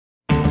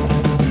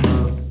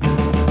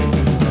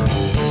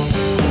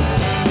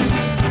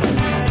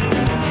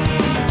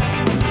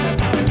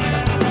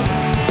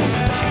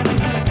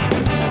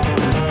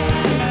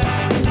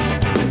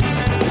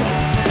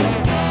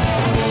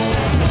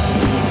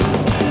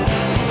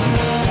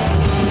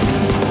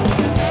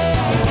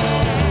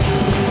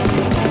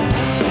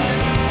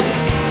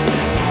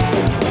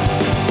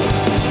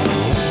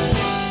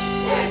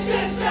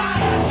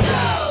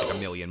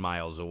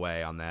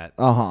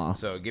that. Uh-huh.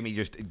 So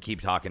just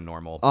keep talking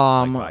normal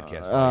like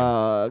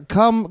podcast.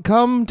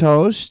 Come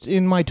toast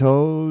in my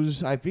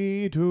toes. I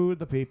feed to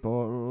the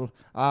people.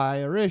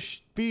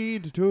 Irish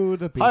feed to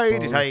the people.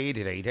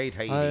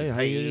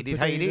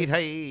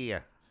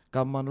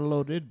 Come on a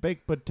loaded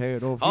baked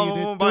potato. Feed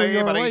it to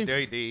your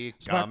wife.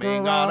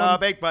 Coming on a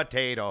baked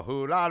potato.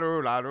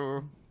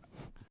 Hoo-la-doo-la-doo.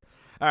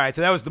 All right,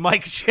 so that was the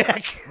mic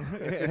check.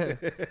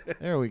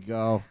 There we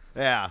go.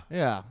 Yeah.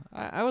 Yeah.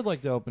 I would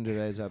like to open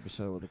today's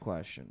episode with a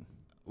question.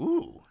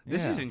 Ooh,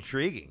 this is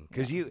intriguing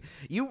because you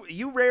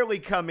rarely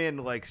come in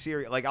like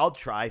serious. Like I'll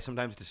try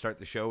sometimes to start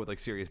the show with like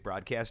serious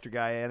broadcaster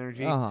guy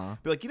energy.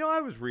 Be like,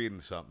 I was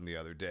reading something the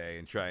other day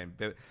and try and.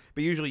 But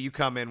usually you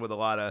come in with a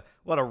lot of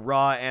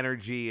raw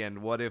energy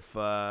and what if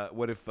a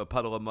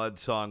Puddle of Mud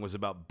song was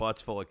about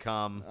butts full of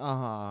cum.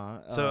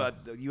 So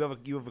you have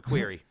a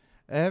query.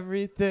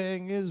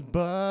 Everything is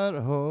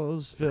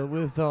buttholes filled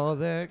with all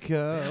that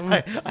cum.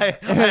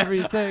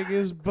 Everything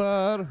is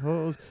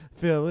buttholes.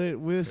 Fill it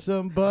with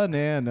some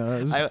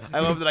bananas.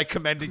 I love that I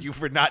commended you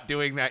for not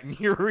doing that, and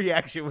your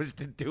reaction was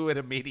to do it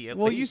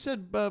immediately. Well, you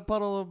said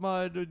puddle of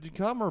mud,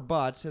 cum or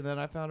butt, and then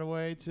I found a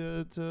way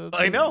to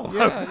I know.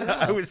 Yeah.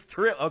 I was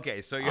thrilled.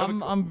 Okay, so I'm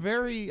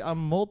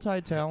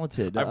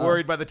multi-talented. I'm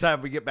worried by the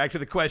time we get back to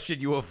the question,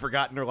 you will have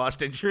forgotten or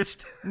lost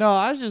interest. No,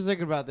 I was just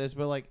thinking about this,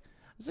 but I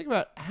was thinking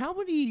about how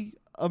many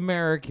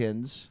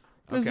Americans,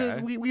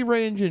 because we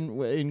range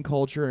in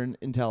culture and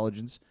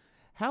intelligence.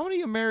 How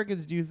many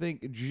Americans do you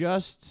think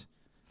just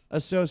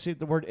associate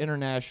the word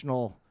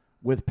international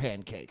with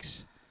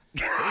pancakes?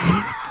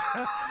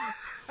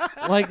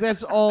 Like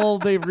that's all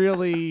they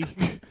really.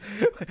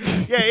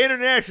 Yeah,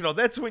 international.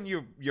 That's when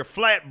you're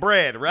flat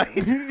bread, right?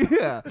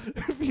 Yeah,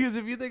 because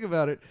if you think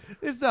about it,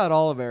 it's not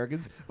all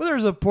Americans, but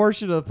there's a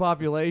portion of the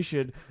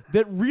population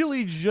that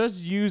really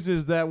just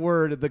uses that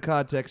word in the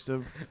context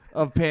of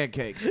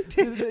pancakes.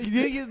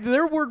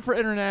 Their word for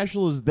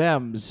international is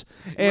thems,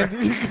 and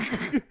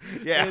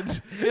yeah,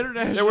 and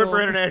international. Their word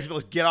for international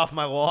is get off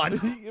my lawn.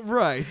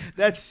 Right.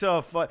 That's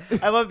so fun.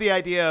 I love the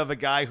idea of a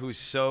guy who's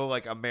so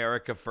like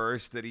America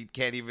first that he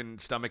can't even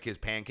stomach his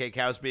pancake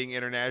house being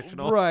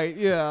international. Right.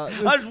 Yeah.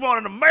 I just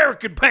want an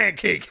American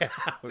pancake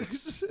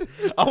house.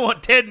 I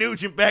want Ted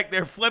Nugent back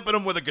there flipping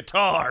them with a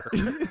guitar.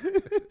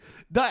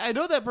 I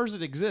know that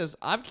person exists.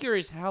 I'm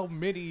curious how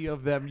many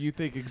of them you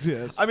think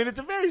exist. I mean, it's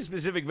a very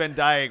specific Venn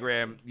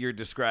diagram you're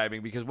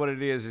describing because what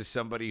it is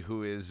somebody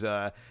who is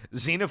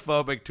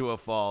xenophobic to a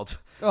fault,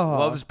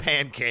 loves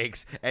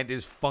pancakes, and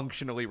is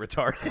functionally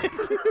retarded.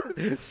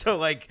 So,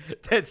 like,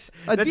 that's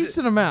a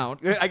decent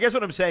amount. I guess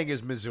what I'm saying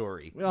is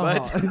Missouri.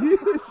 But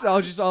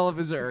so just all of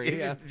Missouri.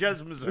 Yeah.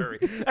 Just Missouri.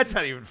 That's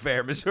not even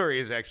fair.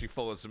 Missouri is actually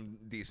full of some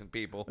decent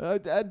people.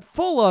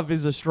 Full of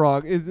is a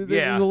strong. Is a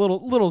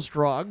little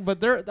strong,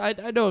 but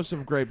I know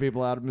some great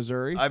people out of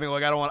Missouri. I mean,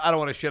 like I don't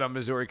want to shit on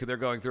Missouri because they're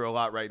going through a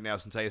lot right now.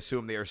 Since I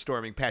assume they are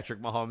storming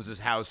Patrick Mahomes'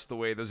 house the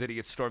way those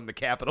idiots stormed the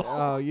Capitol.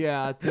 Oh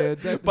yeah,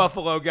 dude.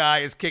 Buffalo guy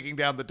is kicking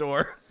down the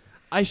door.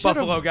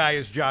 Buffalo guy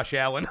is Josh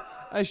Allen.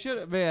 I should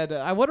have, man.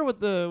 I wonder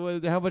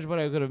how much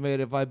money I could have made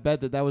if I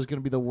bet that was going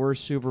to be the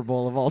worst Super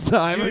Bowl of all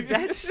time. Dude,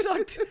 that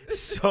sucked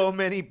so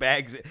many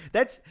bags.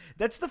 That's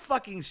the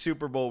fucking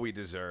Super Bowl we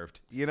deserved.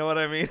 You know what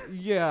I mean?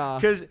 Yeah.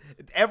 Because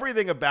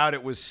everything about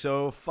it was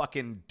so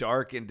fucking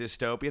dark and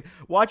dystopian.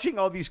 Watching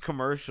all these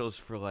commercials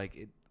for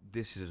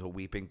this is a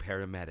weeping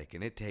paramedic,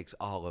 and it takes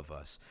all of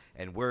us.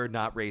 And we're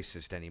not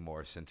racist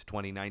anymore since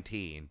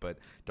 2019, but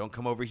don't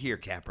come over here,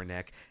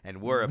 Kaepernick.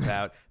 And we're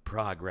about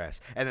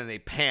progress. And then they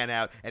pan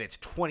out, and it's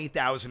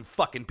 20,000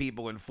 fucking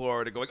people in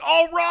Florida going,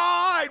 all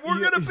right, we're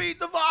going to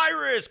beat the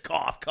virus.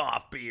 Cough,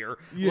 cough, beer.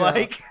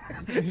 Yeah.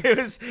 It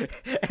was,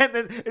 and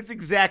then it's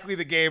exactly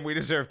the game we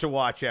deserve to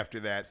watch after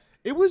that.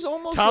 It was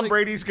almost Tom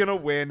Brady's going to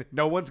win.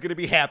 No one's going to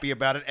be happy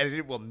about it, and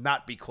it will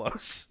not be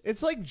close.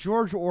 It's like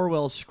George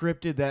Orwell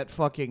scripted that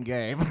fucking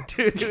game.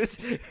 Dude,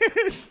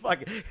 it was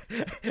fucking...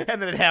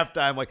 And then at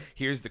halftime, like,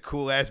 here's the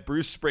cool-ass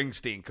Bruce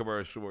Springsteen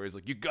commercial where he's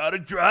like, you got to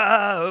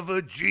drive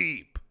a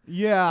Jeep.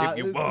 Yeah. If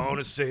you want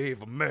to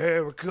save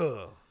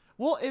America.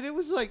 Well, and it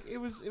was like, it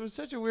was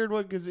such a weird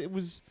one because it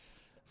was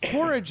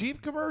for a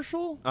Jeep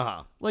commercial.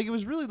 Like, it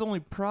was really the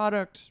only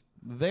product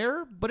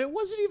there, but it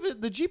wasn't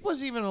even, the Jeep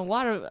wasn't even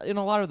in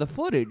a lot of the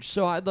footage.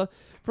 So that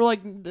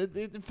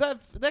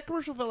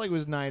commercial felt like it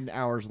was 9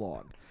 hours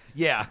long.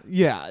 Yeah.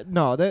 Yeah.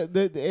 No,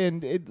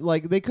 and it,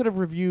 like, they could have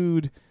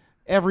reviewed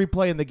every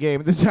play in the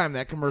game at the time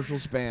that commercial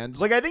spans.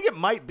 Like, I think it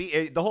might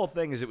be, the whole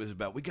thing is it was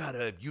about, we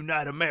gotta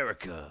unite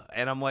America.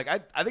 And I'm like,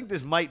 I think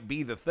this might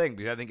be the thing,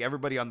 because I think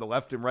everybody on the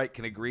left and right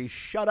can agree,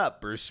 shut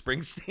up, Bruce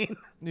Springsteen.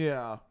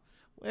 Yeah.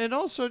 And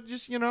also,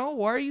 just,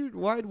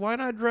 why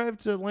not drive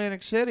to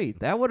Atlantic City?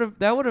 That would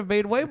have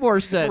made way more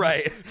sense,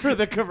 right, for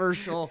the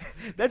commercial.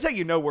 That's how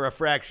you know we're a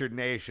fractured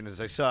nation. As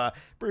I saw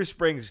Bruce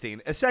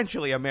Springsteen,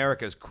 essentially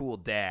America's cool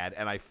dad,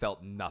 and I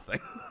felt nothing.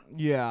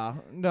 Yeah,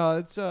 no,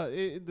 it's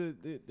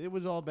it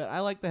was all bad. I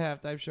liked the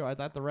halftime show. I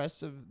thought the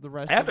rest of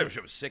halftime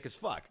show was sick as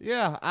fuck.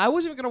 Yeah, I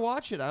wasn't even gonna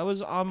watch it. I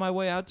was on my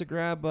way out to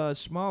grab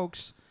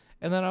smokes,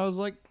 and then I was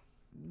like,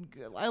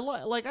 I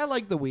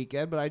like The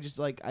Weeknd, but I just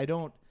I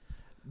don't.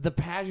 The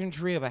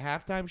pageantry of a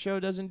halftime show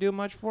doesn't do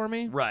much for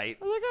me. Right.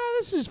 I was like, oh,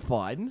 this is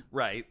fun.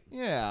 Right.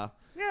 Yeah.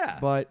 Yeah.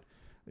 But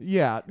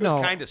yeah, it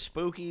was kind of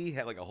spooky.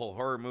 Had like a whole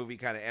horror movie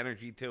kind of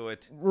energy to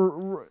it.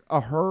 A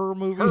horror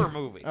movie. Her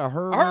movie. A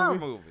horror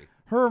movie.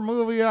 Her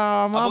movie.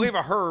 I believe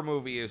a horror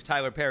movie is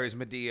Tyler Perry's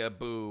Medea,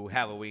 Boo,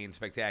 Halloween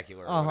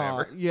Spectacular, or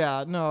whatever.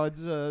 Yeah. No,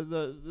 it's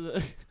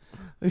the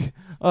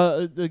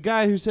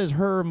guy who says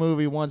her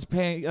movie wants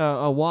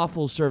a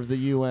waffle served the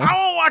UN. I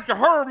want to watch a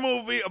horror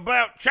movie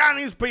about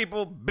Chinese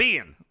people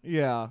being.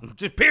 Yeah.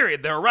 Just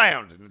period. They're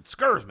around, and it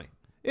scares me.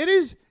 It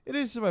is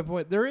to my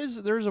point. There is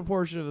a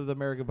portion of the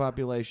American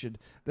population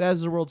that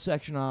has the world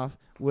section off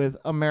with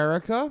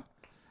America.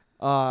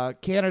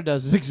 Canada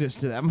doesn't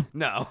exist to them.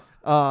 No.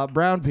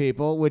 Brown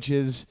people, which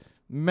is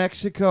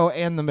Mexico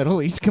and the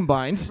Middle East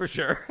combined. For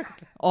sure.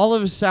 All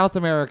of South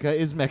America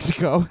is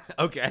Mexico.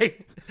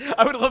 Okay.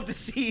 I would love to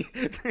see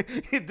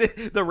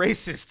the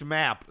racist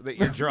map that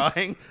you're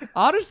drawing.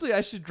 Honestly,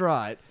 I should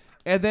draw it.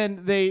 And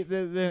then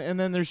and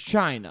then there's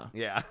China.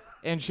 Yeah.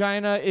 And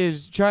China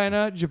is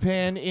China,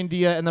 Japan,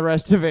 India, and the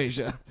rest of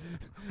Asia.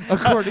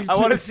 According I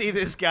want to see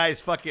this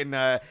guy's fucking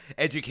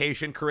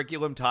education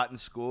curriculum taught in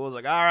schools.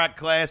 Like, all right,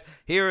 class,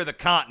 here are the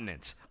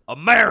continents.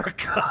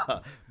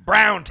 America,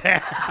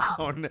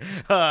 Browntown,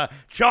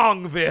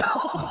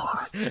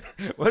 Chongville.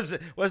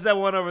 What's that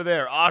one over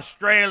there?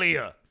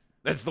 Australia.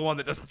 That's the one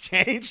that doesn't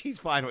change. He's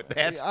fine with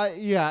that.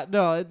 Yeah,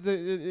 no.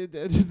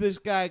 This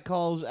guy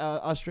calls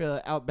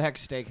Australia Outback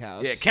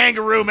Steakhouse. Yeah,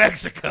 Kangaroo,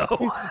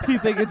 Mexico. You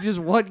think it's just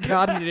one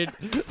continent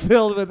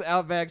filled with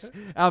Outback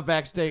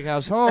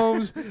Steakhouse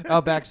homes,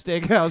 Outback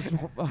Steakhouse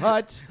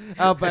huts,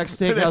 Outback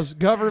Steakhouse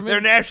government.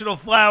 Their national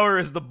flower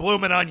is the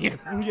bloomin'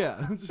 onion.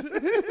 Yeah.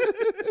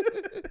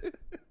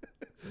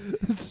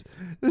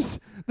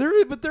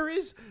 There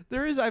is.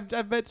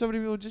 I've met so many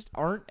people who just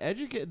aren't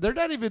educated.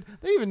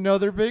 They even know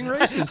they're being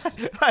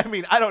racist. I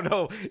mean, I don't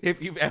know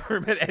if you've ever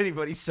met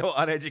anybody so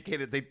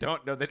uneducated they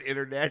don't know that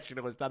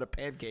international is not a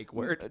pancake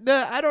word.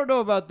 Nah, I don't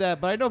know about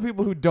that, but I know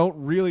people who don't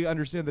really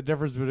understand the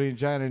difference between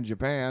China and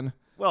Japan.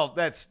 Well,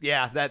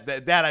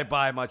 that I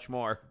buy much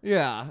more.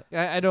 Yeah,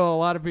 I know a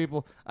lot of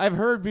people. I've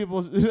heard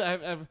people.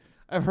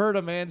 I've heard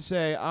a man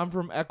say, "I'm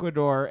from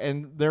Ecuador,"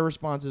 and their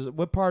response is,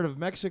 "What part of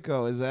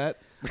Mexico is that?"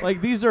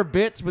 Like, these are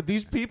bits, but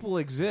these people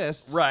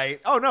exist.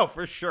 Right. Oh, no,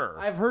 for sure.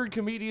 I've heard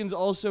comedians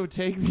also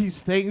take these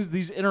things,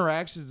 these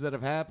interactions that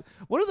have happened.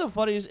 One of the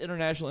funniest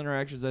international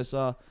interactions I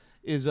saw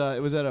is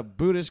it was at a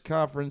Buddhist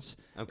conference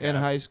in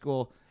high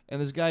school, and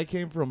this guy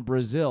came from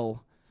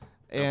Brazil.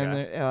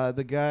 And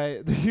the guy,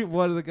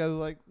 one of the guys was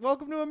like,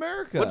 "Welcome to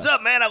America." What's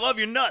up, man? I love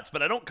your nuts,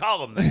 but I don't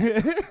call them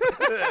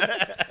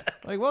that.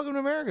 Like, "Welcome to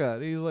America."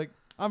 And he's like,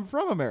 "I'm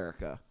from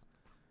America."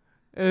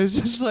 And it's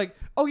just like,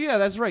 oh, yeah,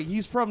 that's right.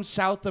 He's from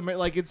South America.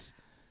 Like, it's...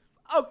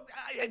 Oh,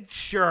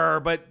 sure,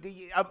 but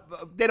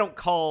they don't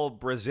call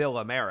Brazil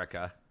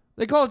America.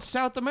 They call it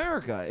South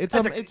America. It's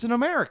an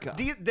America.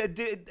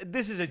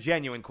 This is a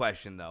genuine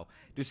question, though.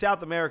 Do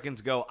South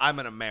Americans go, "I'm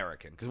an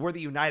American"? Because we're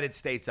the United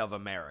States of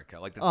America.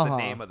 Like, that's the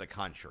name of the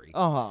country.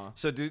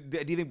 So do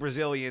you think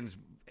Brazilians,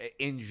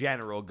 in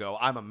general, go,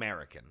 "I'm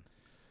American"?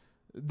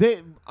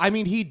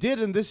 He did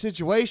in this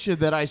situation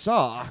that I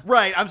saw.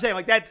 Right. I'm saying,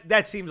 like,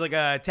 that seems like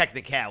a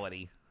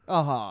technicality.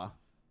 I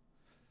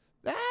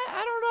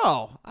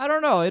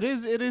don't know. It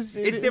is.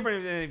 It's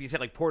different than if you said,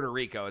 like, Puerto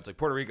Rico. It's like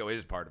Puerto Rico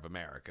is part of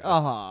America.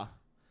 I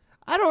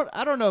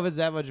don't know if it's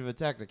that much of a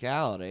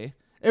technicality.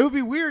 It would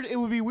be weird. It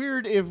would be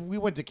weird if we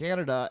went to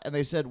Canada and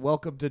they said,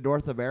 "Welcome to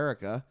North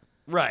America."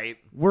 Right.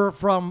 We're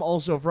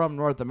also from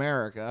North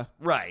America.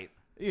 Right.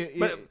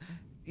 But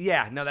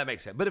yeah, no, that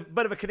makes sense.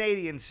 But if a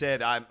Canadian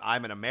said,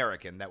 I'm an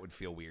American, that would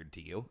feel weird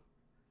to you.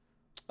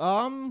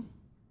 That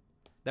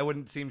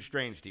wouldn't seem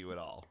strange to you at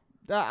all.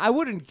 I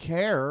wouldn't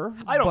care.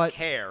 I don't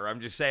care. I'm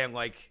just saying,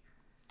 like,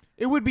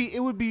 it would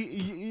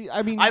be.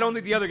 I mean, I don't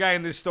think the other guy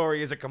in this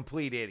story is a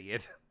complete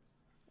idiot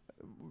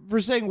for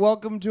saying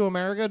 "Welcome to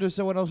America" to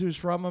someone else who's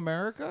from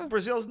America.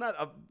 Brazil's not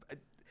a.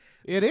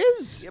 It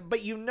is. Yeah,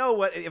 but you know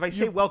what? If I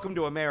say "Welcome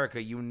to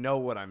America," you know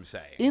what I'm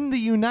saying. In the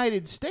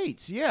United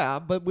States, yeah,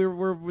 but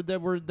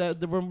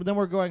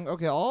we're going,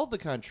 okay, all the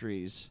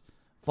countries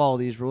follow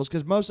these rules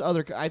because most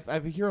other I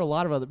hear a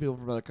lot of other people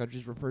from other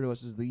countries refer to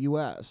us as the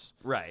U.S.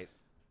 Right.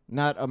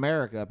 Not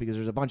America, because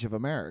there's a bunch of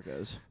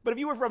Americas. But if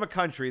you were from a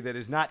country that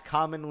is not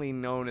commonly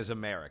known as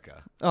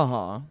America,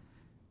 and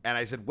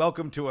I said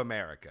 "Welcome to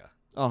America,"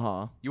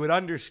 you would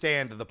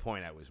understand the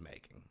point I was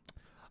making.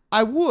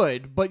 I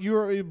would, but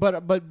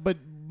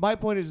my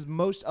point is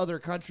most other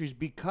countries,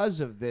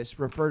 because of this,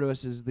 refer to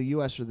us as the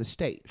U.S. or the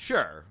States.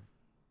 Sure.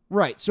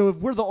 Right. So if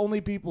we're the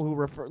only people who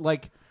refer,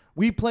 like,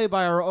 we play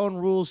by our own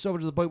rules so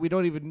much to the point we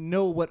don't even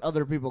know what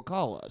other people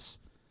call us.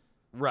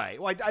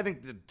 Right. Well, I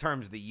think the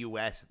terms the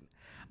U.S.,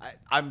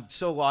 I'm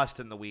so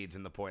lost in the weeds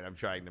in the point I'm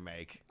trying to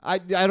make. I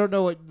don't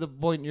know what the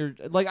point you're...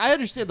 Like, I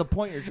understand the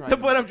point you're trying to make.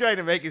 The point I'm trying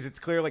to make is it's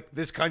clear, like,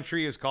 this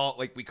country is called...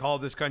 Like, we call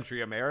this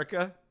country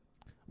America.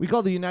 We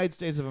call the United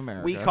States of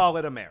America. We call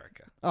it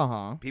America.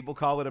 People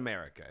call it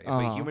America. If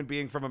a human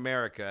being from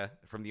America,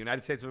 from the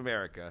United States of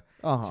America,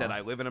 said,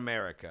 I live in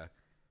America,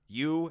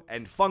 you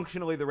and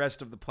functionally the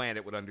rest of the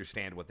planet would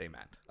understand what they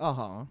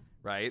meant.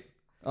 Right?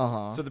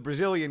 So the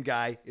Brazilian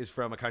guy is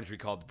from a country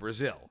called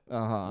Brazil,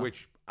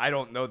 which I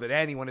don't know that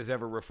anyone has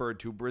ever referred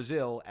to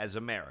Brazil as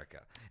America.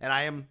 And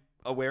I am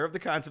aware of the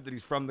concept that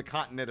he's from the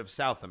continent of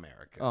South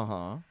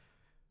America.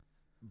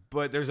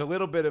 But there's a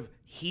little bit of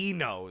he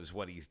knows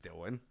what he's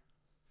doing.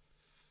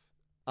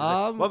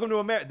 Welcome to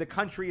America. The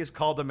country is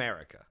called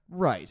America.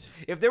 Right.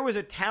 If there was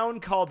a town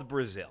called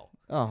Brazil,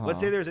 let's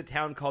say there's a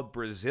town called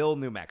Brazil,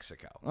 New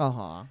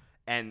Mexico.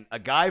 And a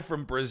guy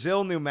from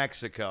Brazil, New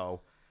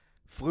Mexico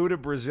flew to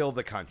Brazil,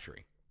 the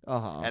country.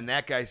 And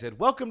that guy said,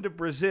 welcome to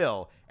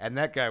Brazil. And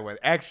that guy went,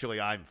 actually,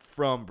 I'm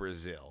from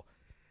Brazil.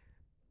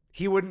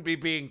 He wouldn't be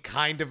being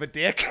kind of a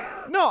dick.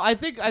 No, I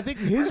think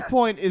his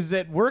point is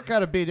that we're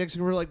kind of being dicks.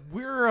 We're like,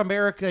 we're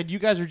America, and you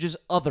guys are just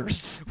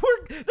others.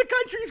 The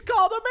country's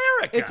called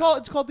America.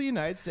 It's called the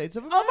United States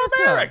of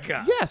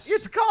America. Yes,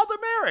 it's called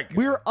America.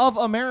 We're of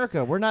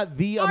America. We're not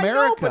the America.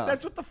 I know, but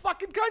that's what the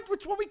fucking country.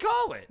 That's what we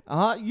call it.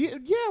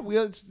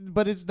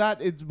 But it's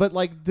not. It's but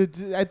like. What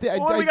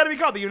do we got to be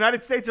called? The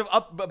United States of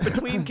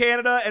between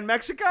Canada and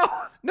Mexico?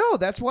 No,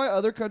 that's why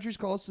other countries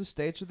call us the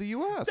states of the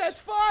U.S. That's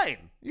fine.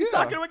 He's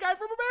talking to a guy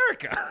from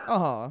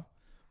America.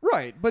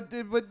 Right, but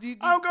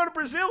I don't go to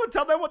Brazil and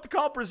tell them what to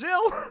call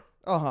Brazil.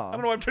 I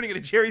don't know why I'm turning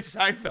into Jerry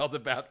Seinfeld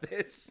about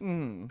this.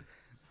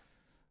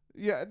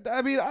 Yeah,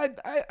 I mean,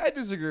 I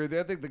disagree with you.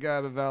 I think the guy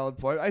had a valid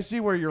point. I see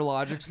where your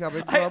logic's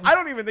coming from. I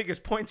don't even think his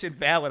point's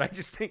invalid. I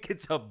just think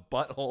it's a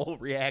butthole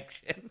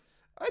reaction.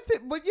 I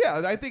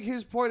think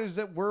his point is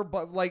that we're,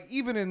 but like,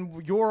 even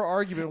in your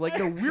argument, like,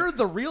 no, we're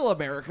the real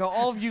America.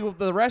 All of you,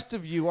 the rest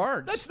of you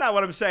aren't. That's not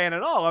what I'm saying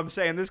at all. I'm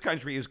saying this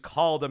country is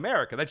called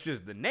America. That's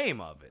just the name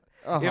of it.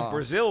 If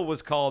Brazil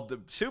was called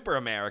Super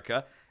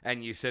America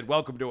and you said,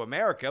 welcome to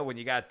America, when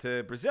you got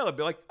to Brazil, it'd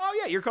be like, oh,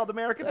 yeah, you're called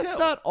America, That's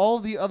not all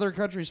the other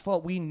countries'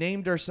 fault. We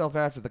named ourselves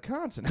after the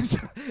continent.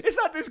 It's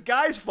not this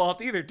guy's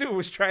fault either, too, who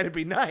was trying to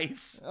be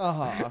nice.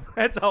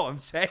 That's all I'm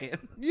saying.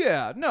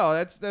 Yeah, no,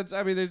 that's.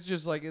 I mean, it's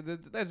just like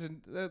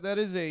that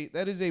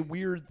is a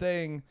weird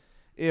thing.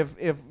 If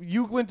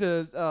you went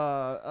to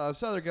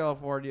Southern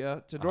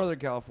California to Northern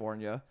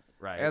California,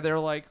 right, and they're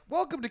like,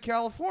 welcome to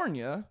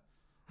California.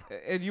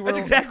 And you were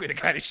That's exactly the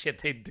kind of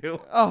shit they do.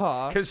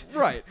 Because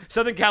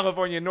Southern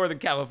California and Northern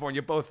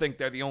California both think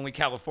they're the only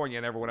California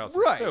and everyone else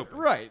is stupid.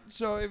 Right.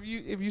 So if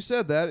you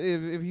said that,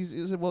 if he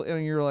said, well,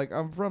 and you're like,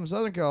 I'm from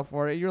Southern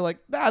California, you're like,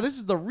 nah, this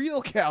is the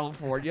real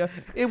California.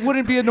 It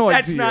wouldn't be annoying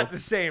to you. That's not the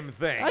same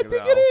thing. I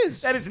think it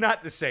is. That is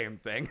not the same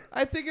thing.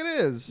 I think it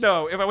is.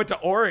 No, if I went to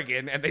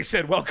Oregon and they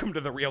said, welcome to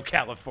the real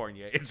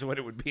California, it's what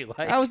it would be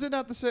like. How is it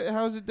not the same?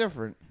 How is it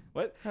different?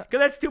 What? Because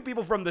that's two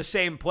people from the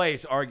same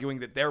place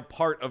arguing that they're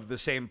part of the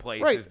same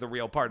place as the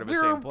real part of the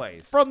same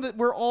place.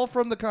 We're all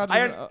from the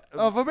continent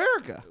of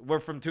America.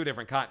 We're from two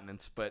different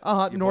continents, but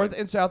North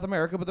and South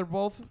America, but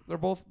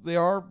they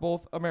are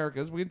both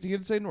Americas. He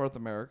didn't say North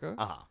America.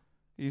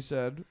 He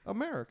said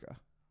America.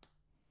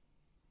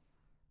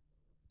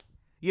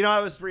 You know,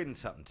 I was reading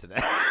something today.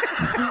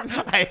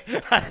 I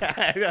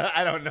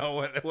don't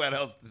know what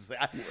else to say.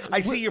 I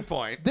see your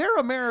point. They're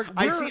America.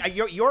 I see.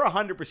 You're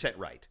 100%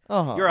 right.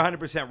 You're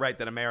 100% right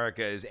that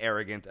America is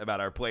arrogant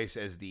about our place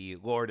as the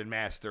Lord and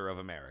Master of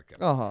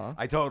America.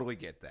 I totally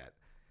get that.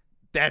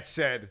 That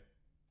said,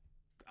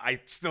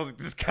 I still think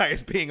this guy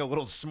is being a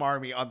little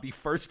smarmy on the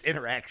first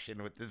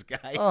interaction with this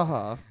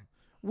guy.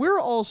 We're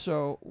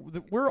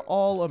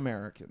all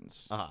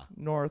Americans.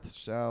 North,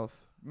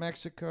 South,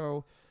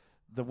 Mexico.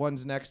 The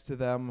ones next to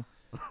them,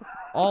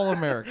 all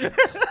Americans.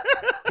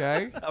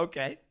 Okay?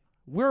 Okay.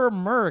 We're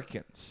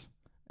Americans.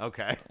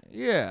 Okay.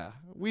 Yeah.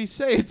 We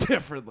say it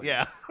differently.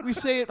 Yeah. We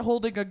say it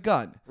holding a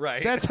gun.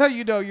 Right. That's how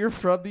you know you're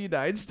from the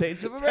United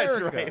States of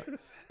America. That's right.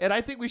 And I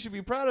think we should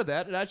be proud of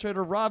that and not try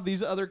to rob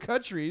these other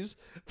countries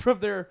from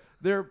their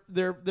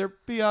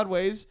beyond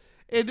ways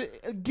and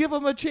give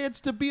them a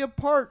chance to be a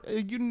part,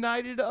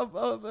 united of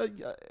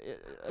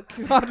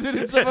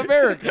continents of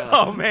America.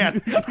 Oh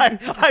man,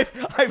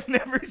 I've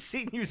never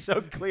seen you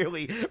so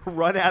clearly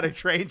run out of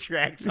train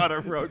tracks on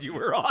a road you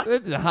were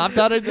on. Hopped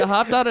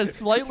out a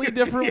slightly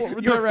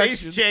different Your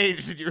direction. Face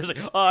changed, and you were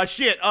like,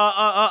 shit,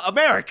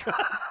 America.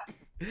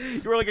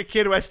 You were like a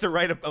kid who has to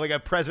write a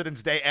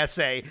President's Day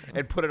essay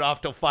and put it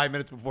off till 5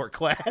 minutes before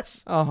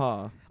class.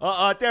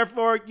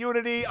 Therefore,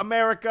 unity,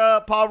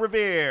 America, Paul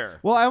Revere.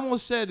 Well, I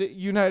almost said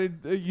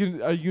united,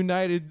 America,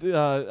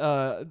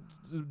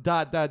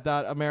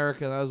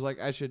 and I was like,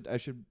 I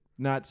should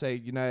not say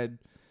United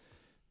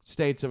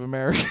States of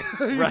America.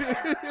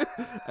 Right.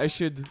 I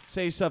should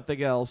say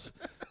something else.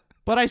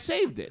 But I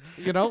saved it,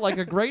 like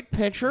a great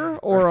pitcher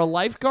or a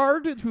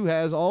lifeguard who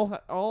has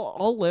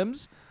all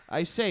limbs.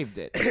 I saved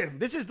it.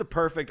 This is the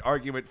perfect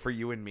argument for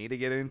you and me to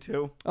get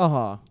into.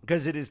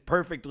 Because it is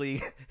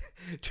perfectly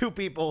two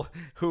people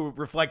who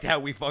reflect how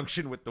we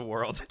function with the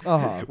world,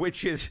 Uh-huh.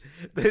 which is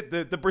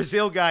the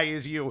Brazil guy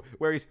is you,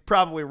 where he's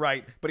probably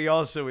right, but he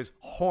also is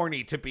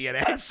horny to be an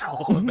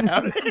asshole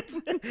about it.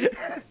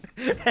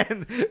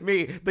 And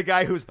me, the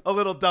guy who's a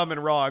little dumb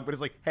and wrong, but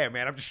is like, hey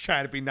man, I'm just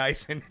trying to be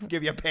nice and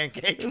give you a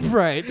pancake.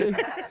 Right.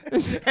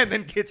 And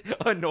then gets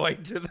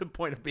annoyed to the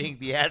point of being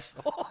the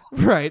asshole.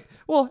 Right.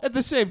 Well, at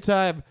the same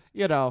time,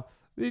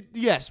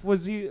 yes,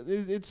 was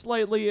it's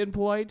slightly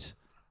impolite?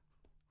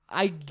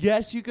 I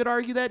guess you could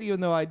argue that, even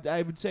though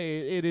I would say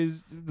it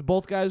is,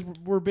 both guys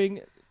were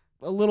being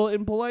a little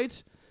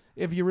impolite,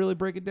 if you really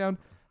break it down.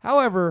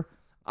 However,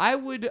 I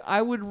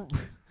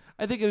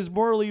think it is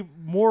morally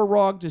more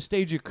wrong to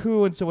stage a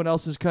coup in someone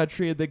else's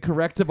country and then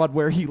correct him on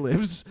where he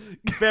lives.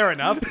 Fair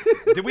enough.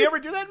 Did we ever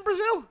do that in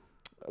Brazil?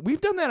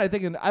 We've done that, I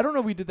think, I don't know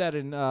if we did that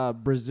in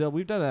Brazil.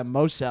 We've done that in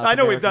most South I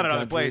know American we've done it other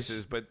countries.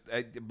 places,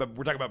 but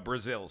we're talking about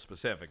Brazil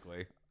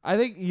specifically. I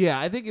think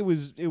it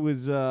was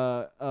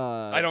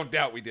I don't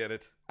doubt we did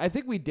it. I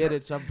think we did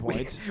at some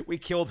point. We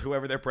killed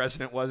whoever their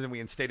president was, and we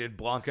instated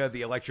Blanca,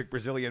 the electric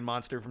Brazilian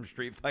monster from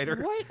Street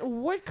Fighter.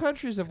 What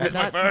countries have we That's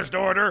my not? first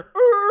order.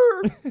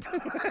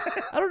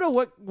 I don't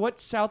know what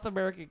South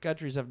American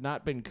countries have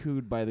not been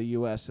cooed by the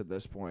U.S. at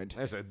this point.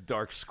 There's a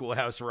dark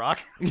Schoolhouse Rock.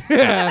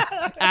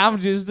 Yeah, I'm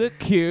just a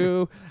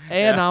Q,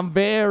 and I'm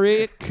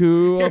very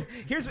cool.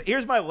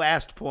 Here's my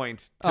last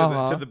point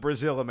to the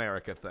Brazil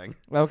America thing.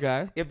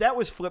 Okay. If that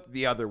was flipped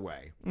the other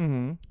way,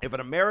 if an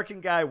American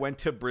guy went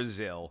to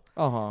Brazil,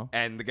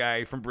 and the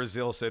guy from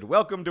Brazil said,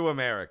 "Welcome to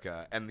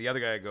America," and the other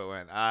guy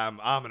went,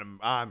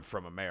 "I'm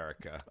from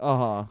America,"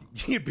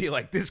 you'd be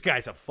like, "This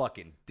guy's a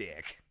fucking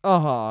dick."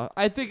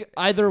 I think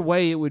either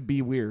way it would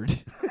be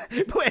weird.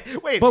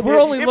 Wait. But we're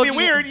only it'd looking be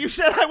weird. You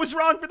said I was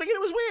wrong for thinking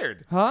it was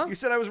weird. Huh? You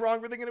said I was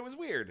wrong for thinking it was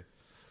weird.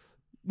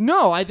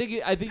 No, I think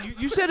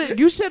you said it.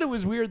 You said it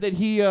was weird that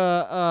he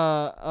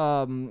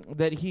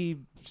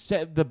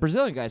said, the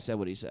Brazilian guy said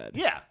what he said.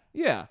 Yeah.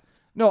 Yeah.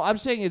 No, I'm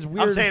saying it's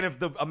weird. I'm saying if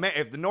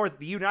the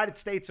United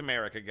States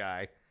America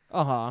guy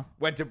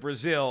went to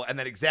Brazil and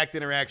that exact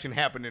interaction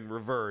happened in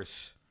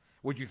reverse,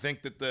 would you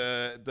think that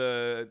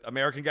the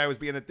American guy was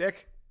being a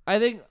dick? I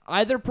think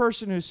either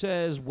person who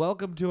says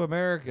 "Welcome to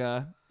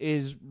America"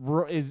 is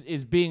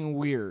being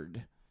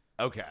weird.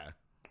 Okay.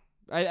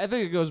 I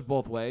think it goes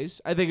both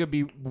ways. I think it'd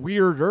be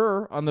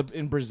weirder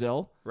in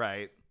Brazil,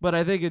 right? But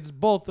I think it's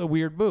both a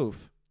weird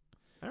move.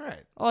 All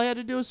right. All I had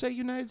to do was say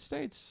United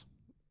States.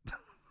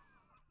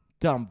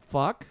 Dumb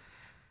fuck.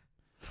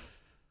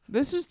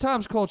 This is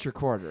Tom's Culture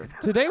Corner.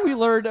 Today we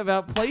learned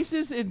about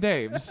places and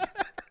names.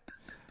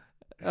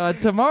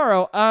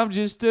 Tomorrow, I'm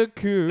just a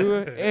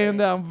coup,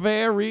 and I'm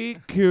very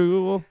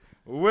cool.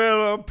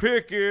 Well, I'm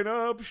picking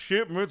up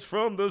shipments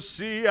from the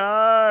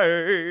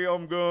CIA.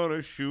 I'm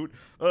gonna shoot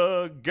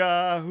a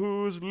guy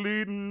who's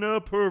leading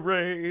a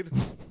parade.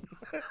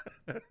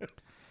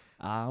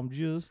 I'm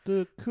just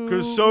a coup.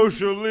 'Cause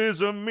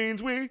socialism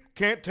means we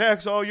can't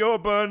tax all your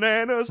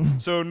bananas,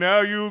 so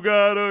now you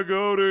gotta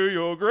go to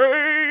your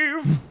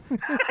grave.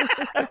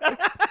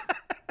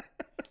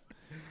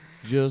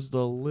 Just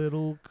a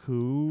little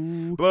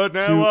coup. But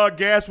now our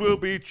gas will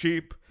be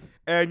cheap,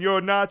 and your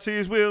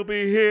Nazis will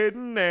be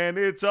hidden, and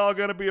it's all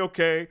gonna be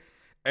okay.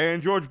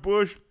 And George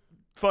Bush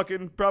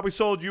fucking probably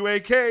sold you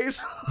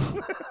AKs.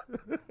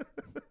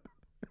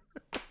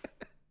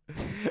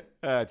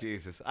 Oh,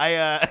 Jesus.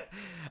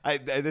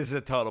 This is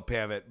a total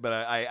pivot, but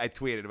I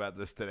tweeted about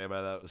this today, but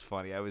I thought it was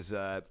funny.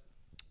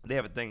 They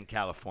have a thing in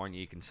California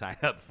you can sign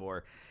up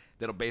for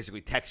that'll basically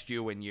text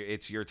you when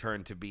it's your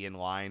turn to be in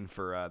line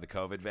for the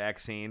COVID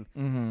vaccine.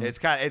 Mm-hmm. It's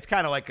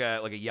kind of like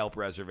a Yelp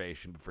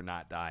reservation for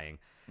not dying.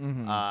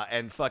 Mm-hmm.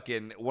 And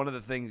fucking two of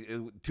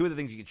the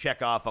things you can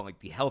check off on like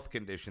the health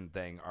condition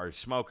thing are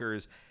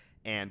smokers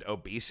and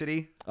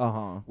obesity.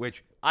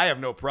 Which I have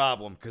no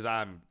problem because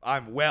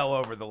I'm well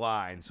over the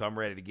line, so I'm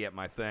ready to get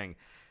my thing.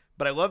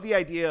 But I love the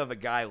idea of a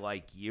guy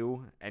like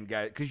you and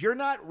because you're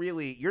not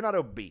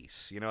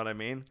obese. You know what I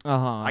mean?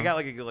 I got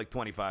like a good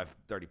 25,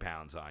 30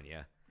 pounds on you.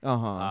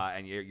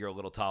 And you're a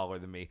little taller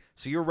than me.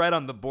 So you're right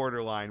on the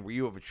borderline where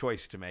you have a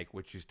choice to make,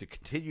 which is to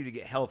continue to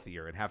get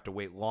healthier and have to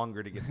wait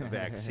longer to get the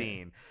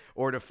vaccine,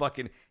 or to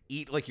fucking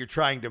eat like you're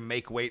trying to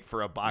make weight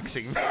for a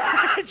boxing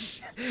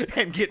match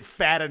and get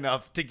fat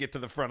enough to get to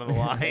the front of the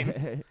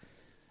line.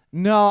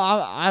 No,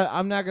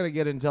 I'm not going to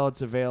get it until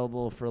it's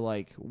available for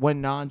like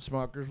when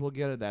non-smokers will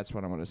get it. That's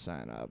when I'm going to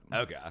sign up.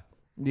 Okay.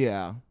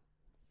 Yeah.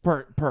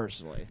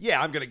 Personally.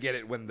 Yeah, I'm going to get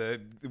it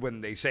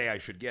when they say I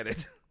should get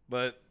it.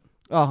 But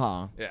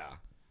yeah.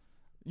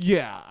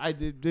 Yeah, I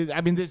did.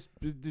 I mean, this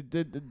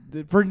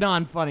for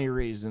non-funny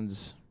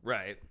reasons.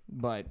 Right.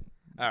 But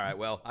all right.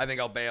 Well, I think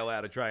I'll bail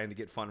out of trying to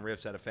get fun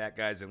riffs out of fat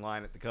guys in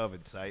line at the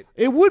COVID site.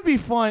 It would be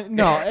fun.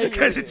 No,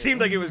 because it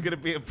seemed like it was going to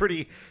be a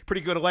pretty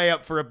good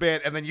layup for a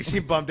bit, and then you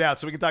seem bummed out.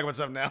 So we can talk about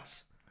something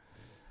else.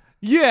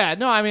 Yeah.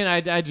 No, I mean,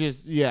 I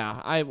just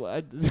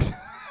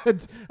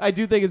But I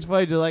do think it's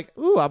funny to like,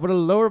 ooh, I'm gonna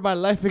lower my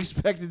life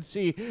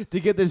expectancy to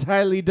get this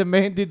highly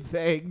demanded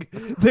thing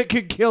that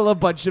could kill a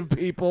bunch of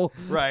people.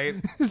 Right.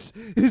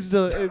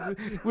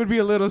 It would be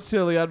a little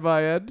silly on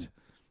my end,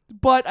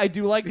 but I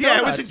do like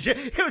donuts. Yeah,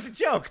 it was a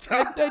joke.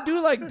 I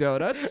do like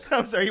donuts.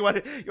 I'm sorry. You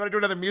want to do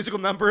another musical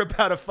number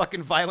about a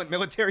fucking violent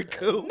military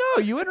coup?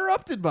 No, you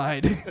interrupted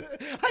mine.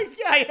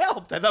 I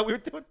helped. I thought we were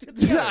doing it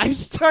together. I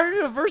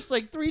started a verse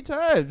like 3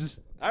 times.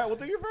 All right, we'll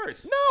do your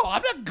verse. No,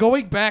 I'm not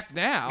going back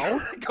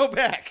now. Go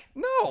back.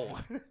 No,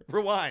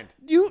 Rewind.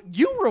 you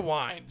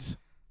rewind.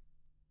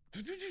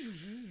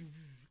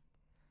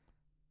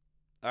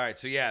 All right,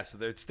 so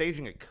they're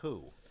staging a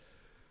coup.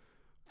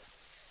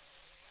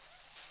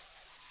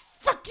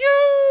 Fuck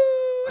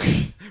you.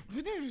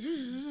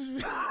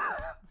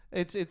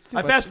 It's too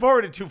I much. fast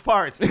forwarded too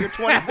far. It's the year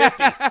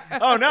 2050.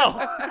 Oh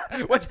no,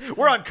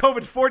 we're on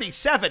COVID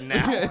 47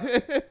 now.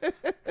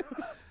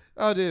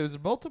 Oh, dude, it was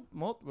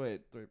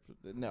wait,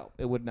 no,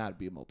 it would not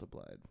be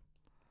multiplied.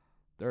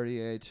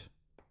 38,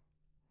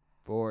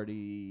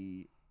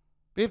 40,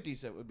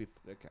 57 would be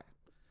okay.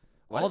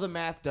 What? All the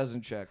math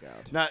doesn't check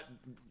out. Not.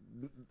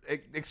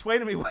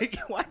 Explain to me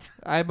what.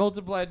 I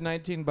multiplied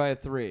 19 by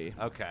 3.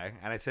 Okay,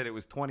 and I said it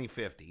was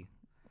 2050.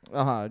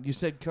 You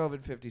said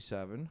COVID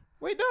 57.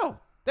 Wait, no,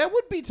 that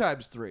would be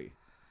times 3.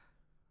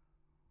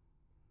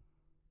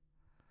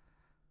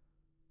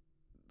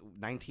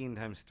 19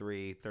 times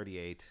 3,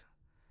 38.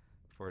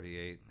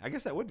 48. I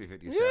guess that would be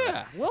 57.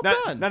 Yeah, well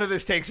done. None of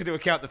this takes into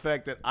account the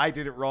fact that I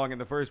did it wrong in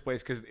the first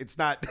place because it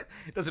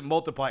doesn't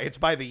multiply. It's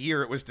by the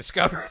year it was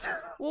discovered.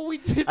 Well, we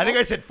did. I think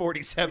I said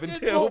 47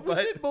 too. We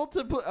did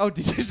multiply. Oh,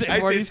 did you say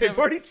 47? I did say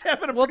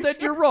 47. Well, then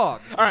you're wrong.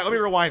 All right, let me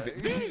rewind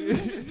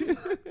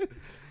it.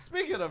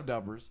 Speaking of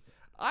numbers,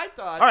 I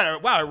thought. All right,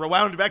 wow, I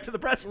rewound back to the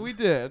present. We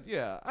did,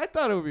 yeah. I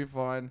thought it would be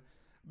fun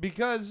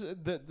because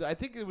I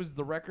think it was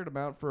the record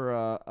amount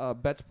for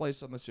bets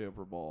placed on the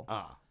Super Bowl.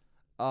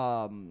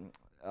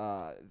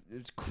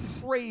 It's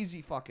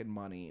crazy fucking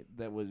money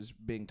that was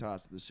being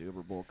tossed to the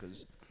Super Bowl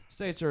because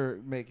states are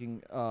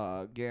making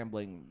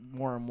gambling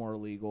more and more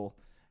legal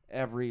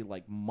every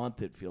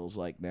month, it feels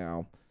like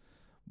now.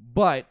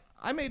 But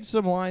I made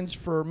some lines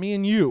for me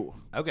and you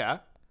Okay.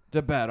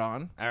 to bet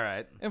on All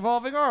right.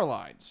 involving our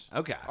lines.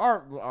 Okay.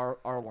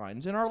 Our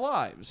lines in our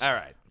lives. All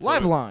right.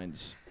 Live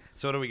lines.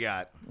 So what do we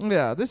got?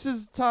 Yeah, this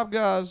is Tom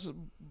Goss,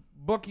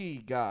 bookie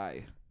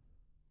guy.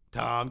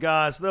 Tom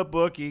Goss, the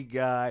bookie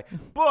guy.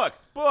 Book.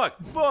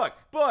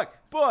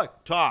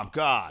 Tom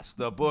Goss,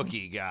 the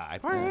bookie guy.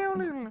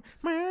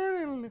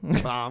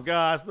 Tom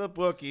Goss, the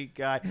bookie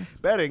guy.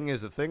 Betting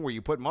is the thing where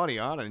you put money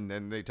on and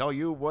then they tell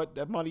you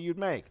what money you'd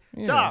make.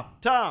 Yeah.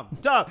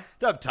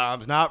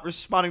 Tom's not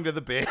responding to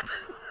the bid.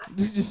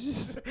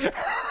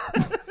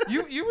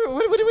 You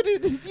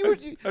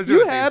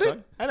had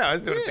it. I know, I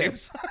was doing a theme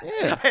song.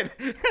 Yeah. I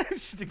was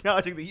just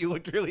acknowledging that you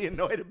looked really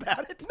annoyed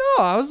about it.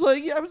 No, I was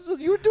like, you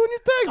were doing your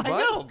thing, bud. I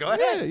know, go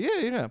ahead.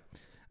 Yeah.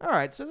 All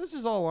right, so this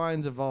is all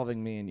lines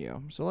involving me and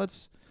you. So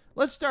let's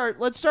start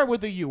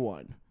with the you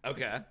one.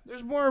 Okay.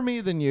 There's more of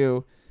me than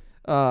you,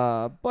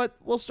 but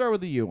we'll start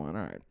with the you one.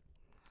 All right.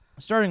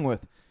 Starting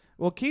with,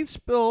 well, Keith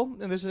Spill,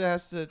 and this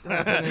has to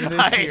happen in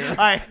this year.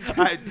 I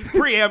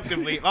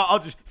preemptively, I'll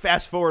just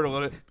fast forward a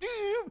little bit.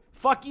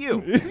 Fuck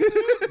you.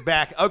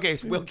 Back. Okay,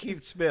 so will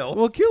Keith Spill.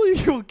 Will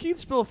Keith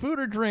spill food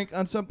or drink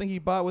on something he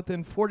bought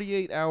within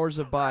 48 hours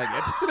of buying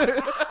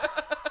it?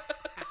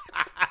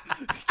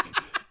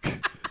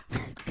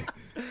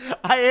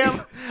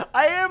 I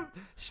am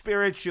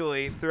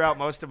spiritually throughout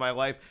most of my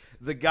life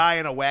the guy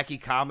in a wacky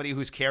comedy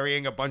who's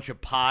carrying a bunch of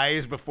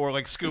pies before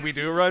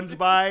Scooby-Doo runs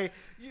by.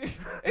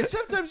 And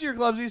sometimes you're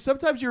clumsy,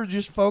 sometimes you're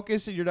just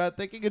focused and you're not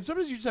thinking, and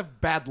sometimes you just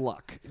have bad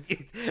luck.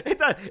 It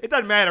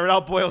doesn't matter. It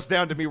all boils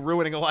down to me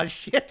ruining a lot of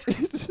shit.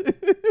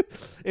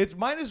 It's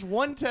minus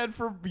 110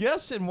 for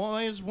yes and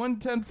minus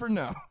 110 for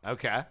no.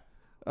 Okay.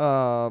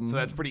 So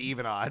that's pretty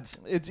even odds.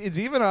 It's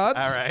even odds.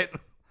 All right.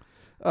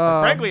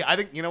 Frankly, I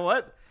think, you know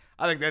what?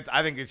 I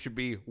think it should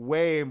be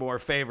way more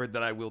favored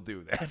that I will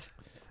do that.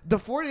 The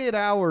 48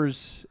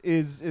 hours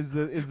is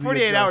the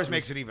 48 hours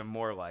makes it even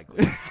more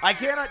likely. I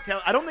cannot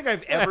tell. I don't think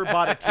I've ever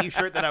bought a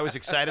T-shirt that I was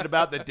excited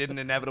about that didn't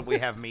inevitably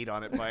have meat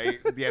on it by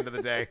the end of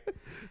the day.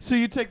 So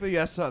you take the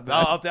yes on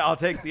that. I'll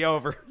take the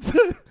over.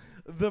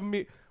 The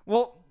meat.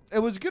 Well, it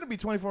was going to be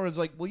 24 hours.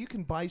 Well, you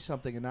can buy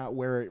something and not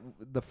wear it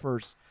the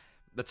first.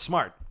 That's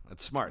smart.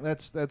 That's smart.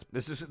 That's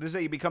This is how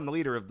you become the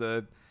leader of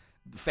the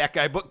fat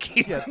guy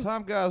bookie. Yeah.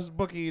 Tom Goss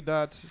bookie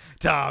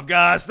Tom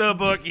Goss the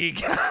bookie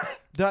guy.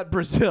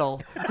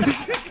 Brazil.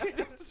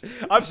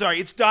 I'm sorry,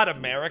 it's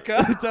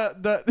 .America.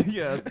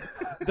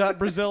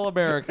 Brazil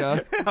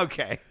America.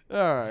 Okay.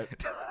 All right.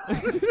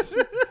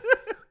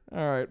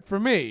 All right. For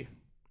me,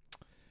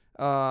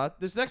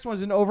 this next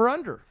one's an over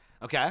under.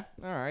 Okay.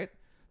 All right.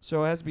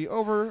 So it has to be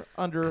over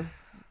under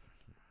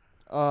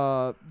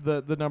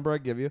the number I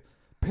give you.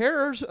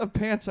 Pairs of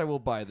pants I will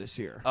buy this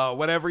year.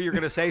 Whatever you're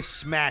gonna say,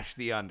 smash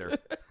the under.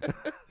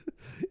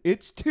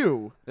 It's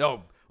 2.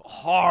 Oh,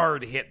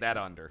 hard hit that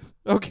under.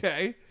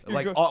 Okay.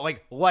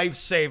 Like life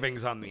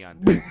savings on the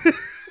under.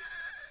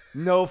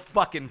 No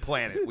fucking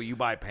planet will you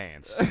buy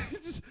pants.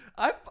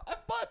 I've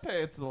bought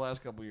pants in the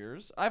last couple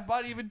years. I've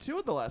bought even 2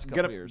 in the last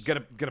couple years.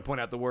 Gonna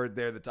point out the word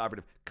there that's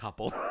operative.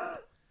 Couple.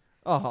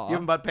 Uh-huh. You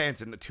haven't bought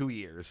pants in 2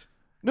 years.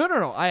 No.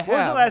 I have. What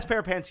was the last pair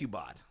of pants you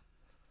bought?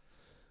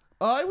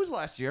 It was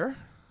last year.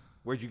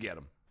 Where'd you get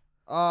them?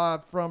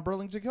 From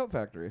Burlington Coat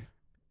Factory.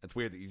 That's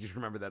weird that you just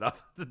remember that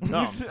off the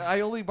top.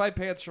 I only buy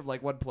pants from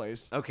like one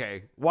place.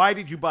 Okay. Why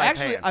did you buy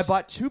pants? Actually, I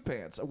bought 2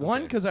 pants.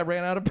 One because I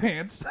ran out of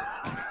pants.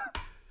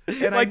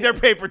 And like they're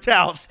paper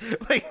towels.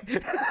 Like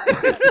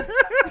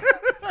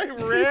I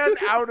ran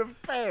out of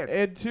pants.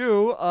 And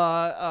 2,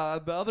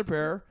 the other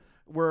pair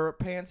were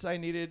pants I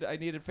needed. I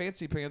needed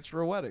fancy pants for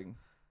a wedding.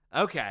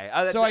 Okay.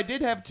 So I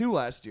did have 2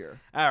 last year.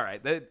 All right.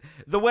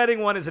 The wedding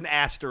one is an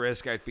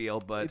asterisk, I feel,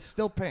 but It's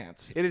still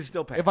pants. it is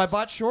still pants. If I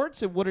bought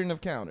shorts, it wouldn't have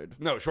counted.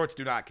 No, shorts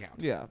do not count.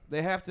 Yeah,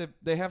 they have to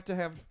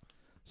have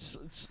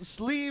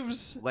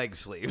sleeves, Leg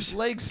sleeves.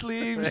 leg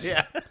sleeves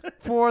Yeah.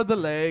 for the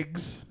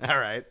legs. All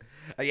right.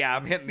 Yeah,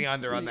 I'm hitting the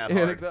under on that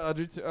Hitting hard. the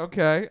under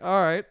okay,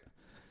 all right.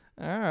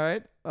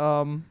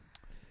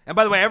 And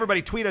by the way,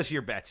 everybody tweet us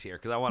your bets here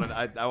because I want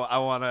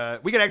to.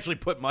 We can actually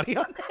put money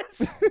on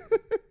this.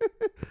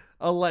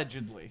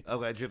 Allegedly.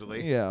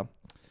 Allegedly. Yeah.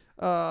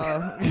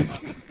 I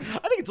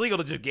think it's legal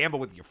to just gamble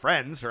with your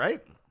friends,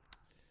 right?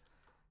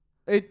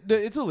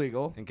 It's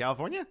illegal. In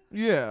California?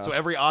 Yeah. So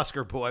every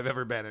Oscar pool I've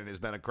ever been in has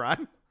been a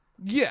crime?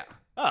 Yeah.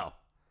 Oh.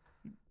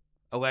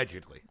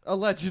 Allegedly.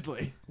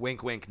 Allegedly.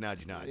 Wink, wink,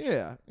 nudge, nudge.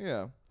 Yeah.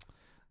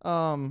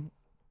 All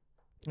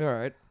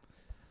right.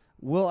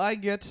 Will I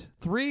get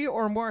 3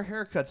 or more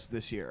haircuts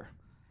this year?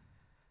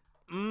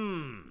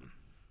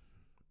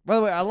 By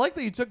the way, I like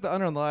that you took the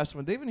under on the last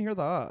one. Didn't even hear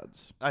the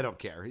odds. I don't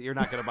care. You're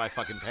not going to buy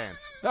fucking pants.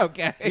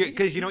 Okay.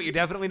 Because you know what you're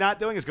definitely not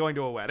doing is going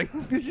to a wedding.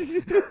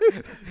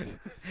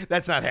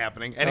 That's not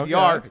happening. And if you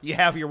Okay. are, you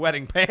have your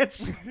wedding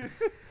pants.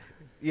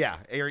 Yeah,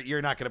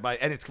 you're not going to buy.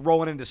 And it's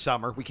rolling into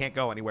summer. We can't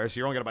go anywhere, so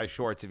you're only going to buy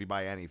shorts if you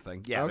buy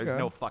anything. Yeah, Okay. there's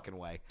no fucking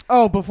way.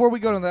 Oh, before we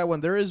go to that one,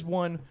 there is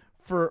one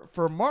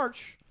for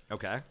March.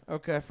 Okay.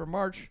 Okay, for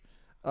March.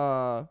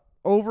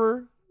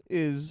 Over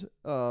is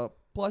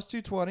plus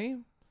 220.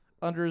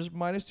 Under is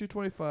minus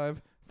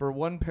 225 for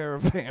 1 pair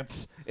of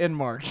pants in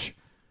March.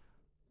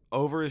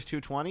 Over is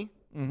 220.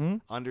 Mm-hmm.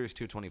 Under is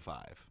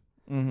 225.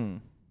 Mm-hmm.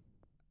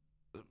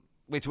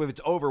 Wait, so if it's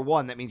over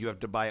 1, that means you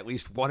have to buy at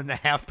least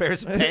 1.5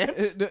 pairs of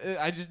pants?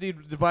 I just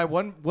need to buy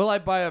one. Will I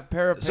buy a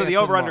pair of pants? So the in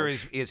over-under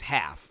March? is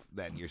half,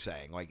 then you're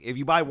saying. Like, if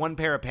you buy 1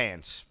 pair of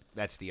pants,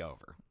 that's the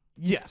over.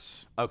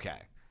 Yes. Okay.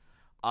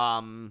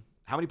 How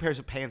many pairs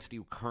of pants do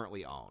you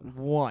currently own?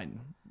 1.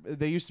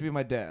 They used to be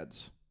my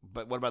dad's.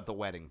 But what about the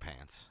wedding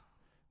pants?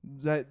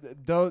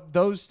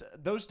 Those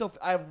still.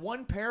 I have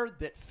 1 pair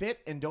that fit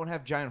and don't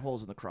have giant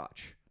holes in the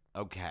crotch.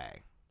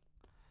 Okay.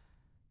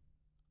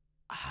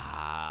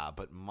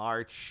 But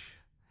March.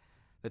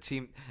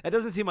 That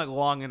doesn't seem like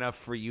long enough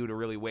for you to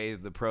really weigh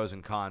the pros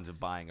and cons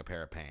of buying a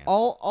pair of pants.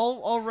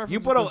 I'll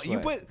reference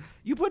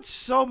you put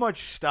so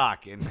much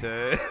stock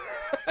into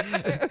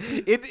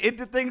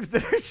into things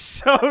that are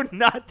so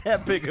not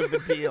that big of a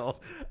deal.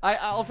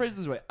 I'll phrase it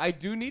this way. I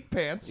do need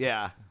pants.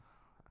 Yeah.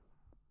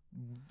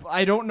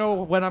 I don't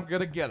know when I'm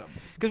gonna get them.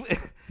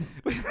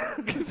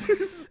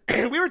 Because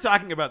we were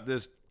talking about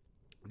this,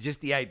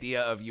 just the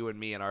idea of you and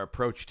me and our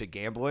approach to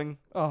gambling,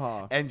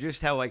 and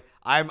just how like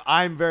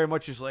I'm very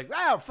much just like,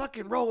 wow,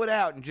 fucking roll it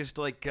out and just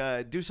like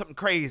do something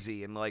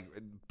crazy and like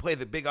play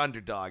the big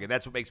underdog, and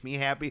that's what makes me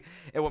happy.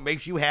 And what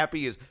makes you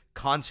happy is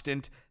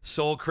constant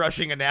soul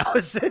crushing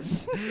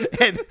analysis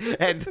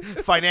and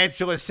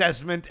financial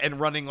assessment and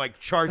running like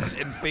charts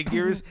and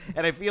figures.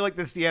 And I feel like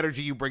that's the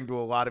energy you bring to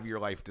a lot of your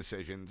life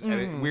decisions, and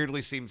it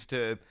weirdly seems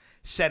to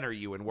center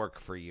you and work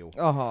for you.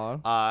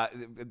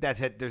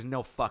 That's it. There's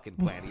no fucking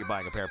plan you're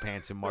buying a pair of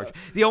pants in March.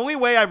 The only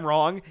way I'm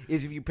wrong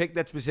is if you pick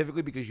that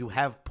specifically because you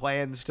have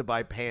plans to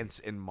buy pants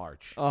in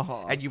March.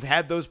 And you've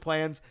had those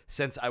plans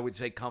since, I would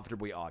say,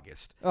 comfortably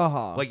August.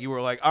 Like you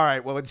were like, all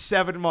right, well, in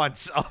 7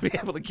 months I'll be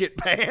able to get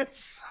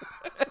pants.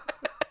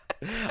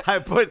 I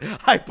put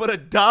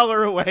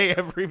 $1 away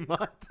every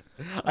month.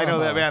 I know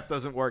that math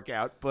doesn't work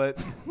out,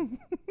 but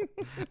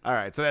all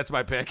right. So that's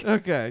my pick.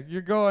 Okay,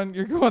 you're going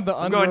the under.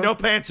 I'm going no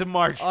pants in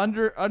March.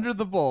 Under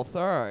the both.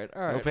 All right.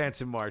 No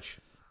pants in March.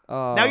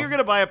 Now you're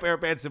gonna buy a pair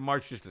of pants in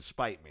March just to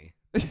spite me.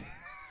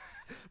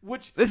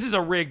 Which this is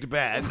a rigged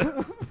bet.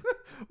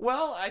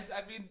 Well,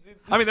 I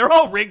mean they're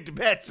all rigged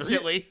bets,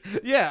 really.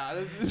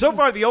 Yeah. So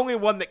far, the only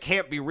one that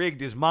can't be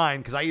rigged is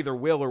mine because I either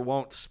will or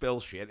won't spill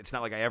shit. It's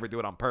not like I ever do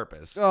it on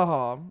purpose.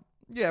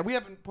 Yeah, we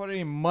haven't put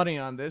any money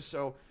on this,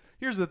 so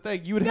here's the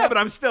thing: you would have.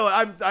 Yeah,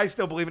 but I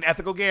still believe in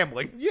ethical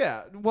gambling.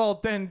 Yeah. Well,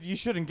 then you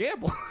shouldn't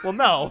gamble. Well,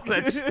 no,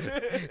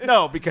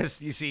 no,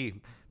 because you see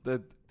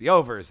the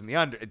overs and the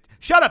under.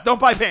 Shut up! Don't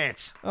buy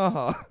pants.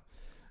 All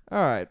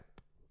right.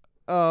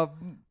 All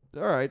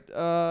right.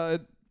 All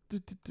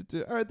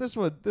right. This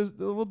one.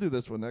 We'll do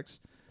this one next.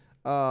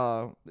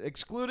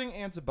 Excluding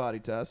antibody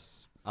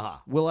tests.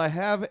 Will I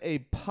have a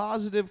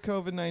positive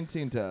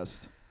COVID-19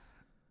 test?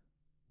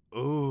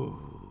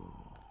 Ooh.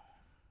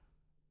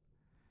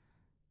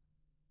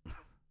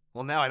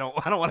 Well, now I don't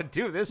want to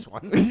do this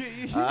one.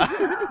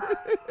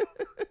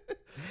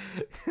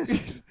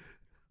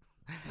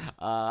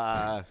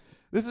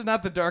 This is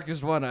not the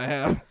darkest one I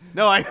have.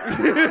 No,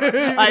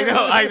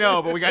 I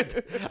know, but we got.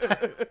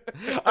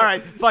 All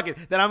right, fuck it.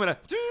 Then I'm gonna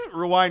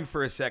rewind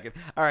for a second.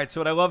 All right, so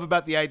what I love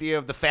about the idea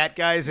of the fat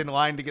guys in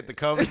line to get the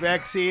COVID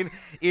vaccine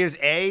is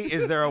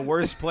there a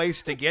worse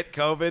place to get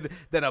COVID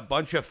than a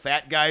bunch of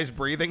fat guys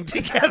breathing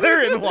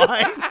together in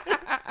line?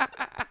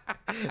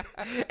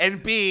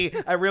 And B,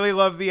 I really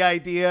love the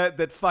idea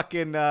that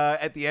fucking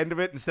at the end of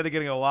it, instead of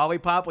getting a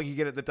lollipop like you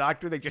get at the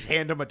doctor, they just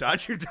hand them a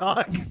Dodger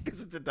dog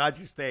because it's a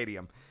Dodger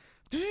Stadium.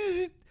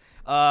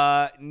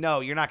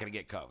 No, you're not going to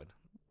get COVID.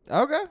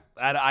 Okay.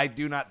 I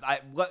do not.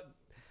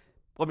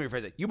 Let me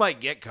rephrase it. You might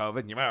get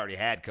COVID. You might already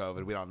had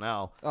COVID. We don't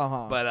know.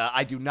 But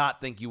I do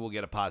not think you will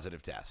get a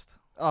positive test.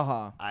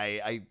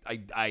 I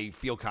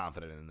feel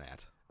confident in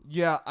that.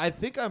 Yeah, I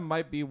think I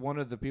might be one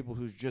of the people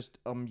who's just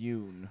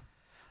immune.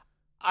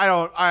 I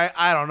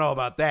don't know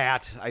about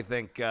that. I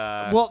think.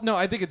 Well, no,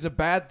 I think it's a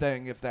bad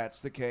thing if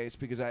that's the case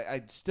because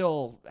I'd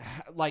still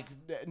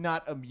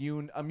not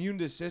immune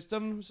to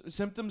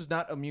symptoms,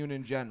 not immune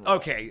in general.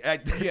 Okay,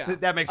 yeah,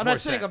 that makes. I'm more not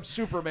saying sense. I'm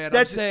Superman.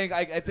 I'm saying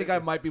I think I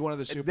might be one of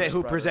the super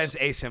who presents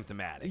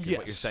asymptomatic. Is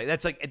what you're saying.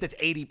 That's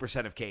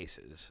 80% of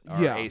cases are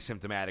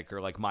asymptomatic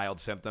or like mild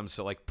symptoms.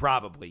 So like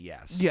probably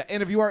yes. Yeah,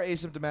 and if you are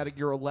asymptomatic,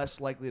 you're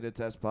less likely to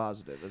test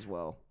positive as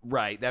well.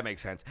 Right, that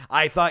makes sense.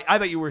 I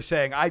thought you were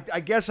saying I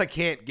guess I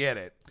can't get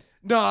it.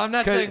 No, I'm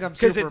not saying I'm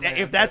Superman.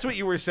 If that's what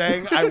you were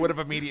saying, I would have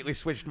immediately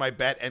switched my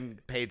bet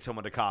and paid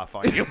someone to cough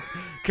on you.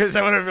 Because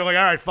I would have been like,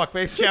 all right,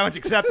 fuckface, challenge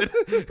accepted.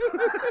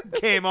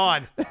 Game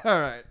on. All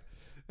right.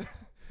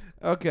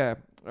 Okay.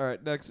 All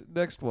right,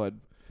 next one.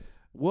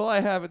 Will I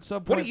have at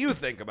some point... What do you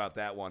think about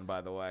that one,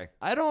 by the way?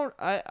 I don't...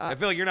 I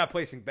feel like you're not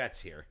placing bets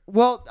here.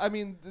 Well, I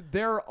mean,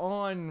 they're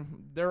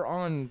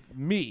on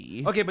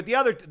me. Okay, but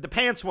the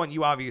pants one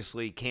you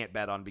obviously can't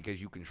bet on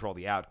because you control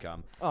the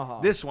outcome.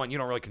 This one, you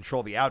don't really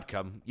control the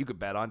outcome. You could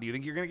bet on. Do you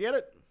think you're going to get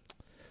it?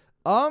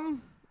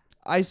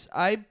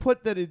 I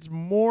put that it's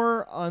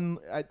more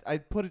I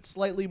put it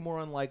slightly more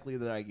unlikely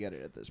that I get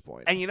it at this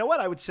point. And you know what?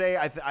 I would say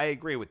I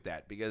agree with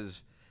that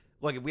because...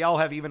 Look, if we all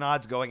have even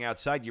odds going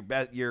outside,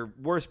 your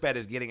worst bet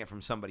is getting it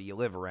from somebody you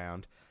live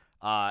around.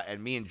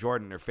 And me and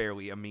Jordan are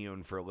fairly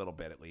immune for a little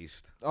bit at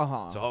least.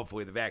 So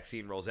hopefully the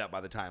vaccine rolls out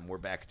by the time we're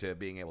back to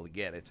being able to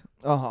get it.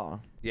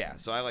 Yeah,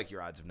 so I like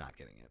your odds of not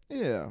getting it.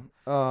 Yeah.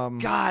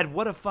 God,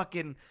 what a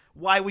fucking...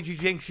 Why would you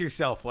jinx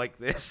yourself like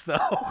this, though?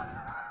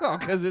 Oh,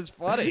 because it's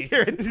funny.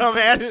 You're a dumb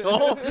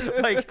asshole.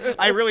 Like,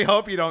 I really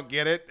hope you don't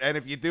get it, and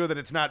if you do, then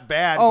it's not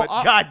bad. But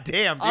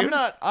goddamn, dude.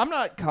 I'm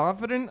not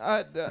confident.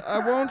 I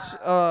won't.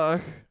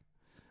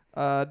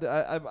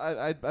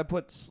 I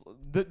put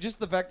just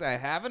the fact that I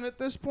haven't at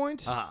this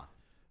point.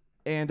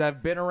 And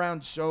I've been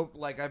around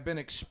I've been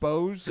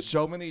exposed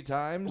so many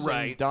times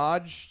and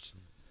dodged.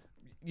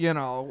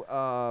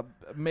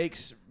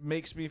 Makes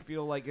me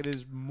feel like it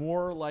is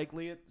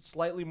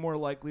slightly more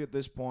likely at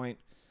this point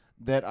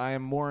that I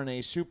am more in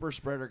a super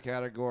spreader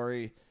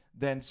category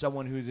than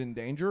someone who's in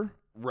danger.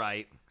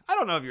 Right. I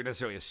don't know if you're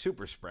necessarily a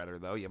super spreader,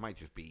 though. You might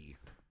just be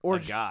a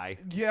guy.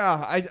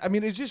 Yeah. I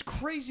mean, it's just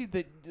crazy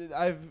that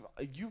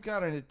you've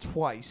gotten it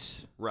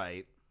twice.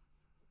 Right.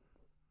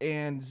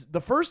 And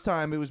the first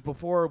time, it was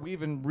before we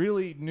even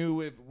really knew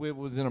if it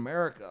was in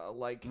America.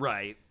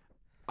 Right.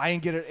 I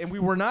didn't get it, and we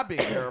were not being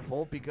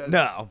careful because...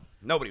 No,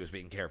 nobody was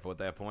being careful at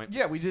that point.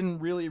 Yeah, we didn't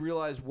really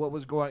realize what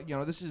was going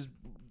on. This is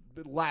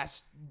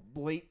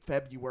late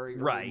February,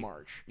 early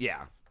March.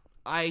 Yeah.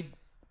 I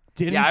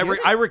didn't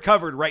I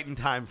recovered right in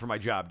time for my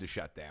job to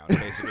shut down,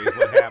 basically, is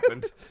what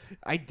happened.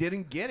 I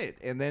didn't get it,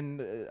 and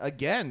then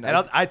again...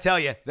 And I tell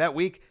you, that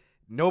week...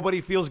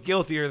 Nobody feels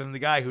guiltier than the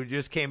guy who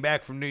just came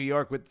back from New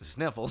York with the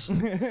sniffles.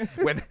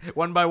 When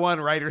one by one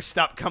writers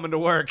stopped coming to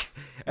work,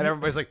 and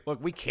everybody's like,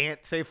 "Look, we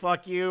can't say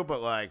fuck you,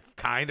 but like,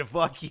 kind of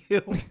fuck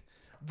you."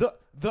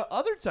 The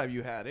other time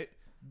you had it,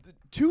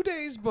 2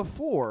 days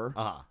before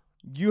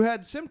you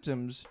had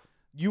symptoms,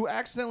 you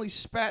accidentally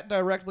spat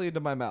directly into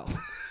my mouth.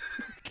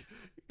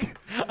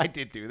 I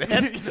did do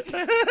that,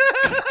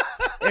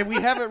 and we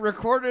have it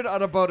recorded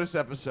on a bonus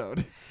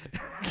episode.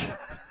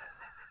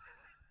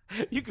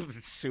 You can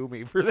sue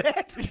me for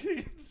that.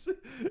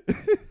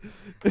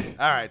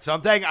 All right, so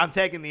I'm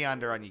taking the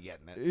under on you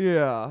getting it.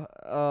 Yeah.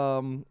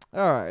 All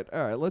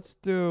right. Let's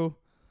do.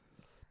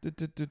 By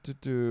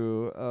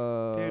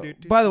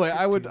the way,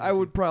 I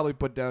would probably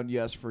put down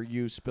yes for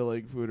you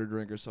spilling food or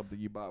drink or something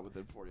you bought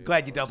within 48 Glad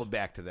hours. you doubled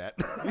back to that.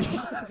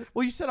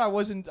 Well, you said I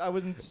wasn't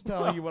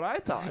telling you what I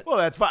thought. Well,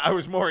 that's fine. I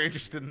was more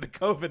interested in the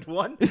COVID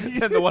one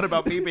than the one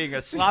about me being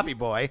a sloppy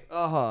boy.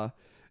 All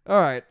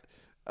right.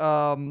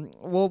 Then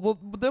we'll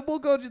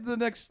go to the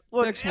next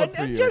one for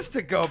and you. Just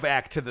to go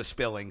back to the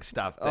spilling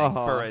stuff thing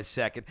for a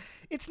second.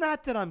 It's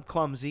not that I'm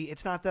clumsy.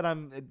 It's not that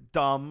I'm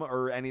dumb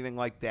or anything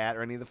like that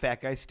or any of the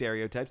fat guy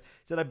stereotypes.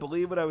 It's that I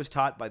believe what I was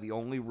taught by the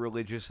only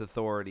religious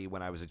authority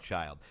when I was a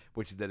child,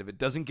 which is that if it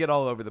doesn't get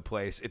all over the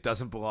place, it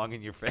doesn't belong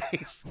in your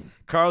face.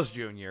 Carl's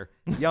Jr.,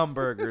 Yum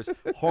Burgers,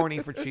 horny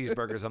for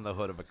cheeseburgers on the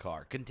hood of a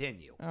car.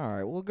 Continue. All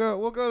right, we'll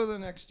go to the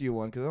next you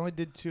one because I only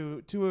did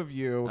two of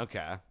you.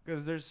 Okay.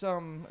 Because there's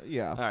some,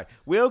 yeah. All right.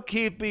 Will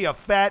Keith be a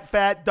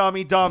fat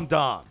dummy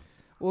dum-dum?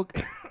 Well,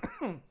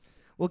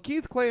 well,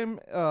 Keith claimed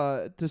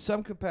to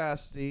some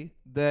capacity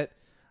that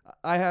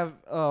I have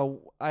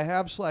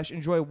 /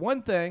 enjoy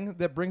one thing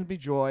that brings me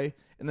joy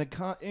in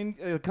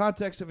the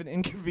context of an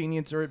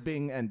inconvenience or it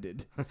being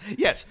ended.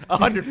 Yes,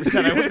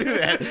 100% I will do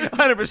that.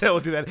 100% will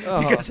do that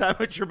because I'm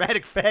a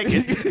dramatic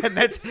faggot, and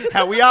that's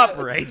how we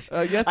operate.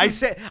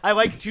 Yes, I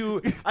like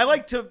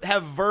to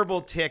have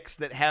verbal tics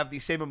that have the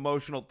same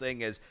emotional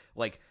thing as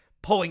like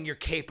pulling your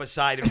cape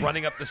aside and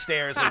running up the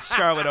stairs like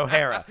Scarlett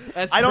O'Hara.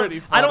 That's I pretty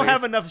don't funny.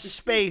 have enough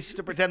space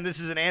to pretend this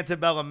is an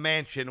antebellum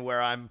mansion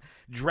where I'm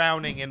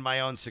drowning in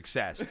my own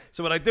success.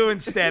 So what I do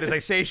instead is I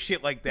say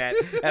shit like that,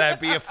 and I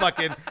be a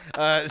fucking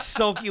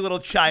sulky little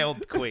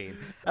child queen.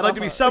 I'd like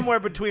to be somewhere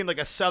between like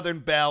a Southern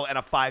belle and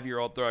a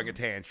 5-year-old throwing a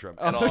tantrum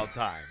at all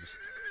times.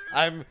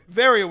 I'm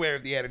very aware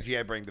of the energy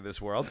I bring to this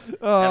world,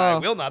 and I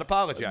will not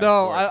apologize.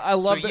 No, for it. I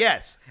love so that.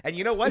 yes, and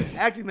you know what?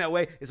 Acting that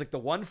way is like the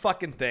one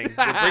fucking thing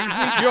that brings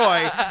me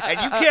joy,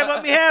 and you can't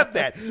let me have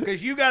that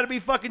because you got to be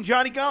fucking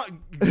Johnny I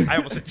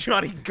almost said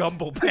Johnny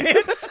Gumble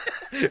Pants.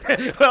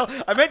 Well,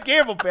 I meant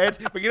Gamble Pants,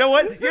 but you know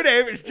what? Your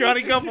name is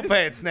Johnny Gumble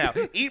Pants now.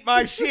 Eat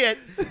my shit.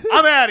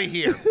 I'm out of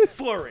here.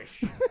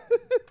 Flourish.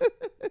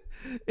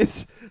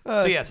 It's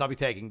So yes, I'll be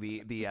taking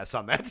the yes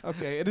on that.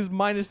 okay. It is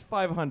minus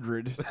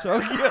 500.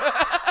 So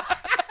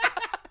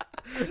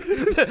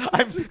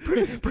I'm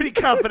pretty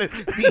confident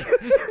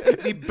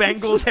the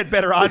Bengals had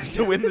better odds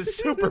to win the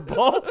Super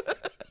Bowl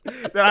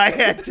than I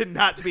had to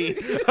not be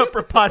a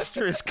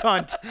preposterous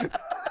cunt.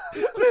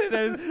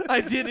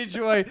 I did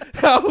enjoy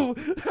how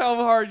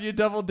hard you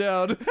doubled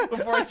down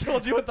before I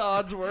told you what the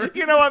odds were.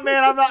 You know what,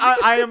 man?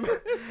 I am.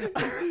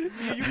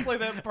 You play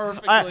that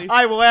perfectly.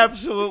 I will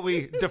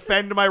absolutely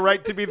defend my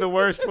right to be the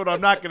worst. What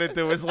I'm not going to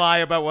do is lie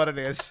about what it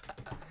is.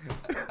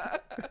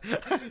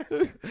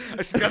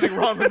 I see nothing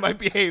wrong with my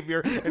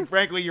behavior, and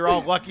frankly, you're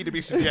all lucky to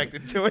be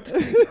subjected to it.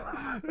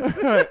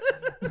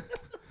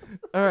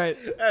 All right.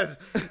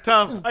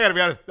 Tom, I gotta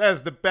be honest. That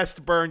is the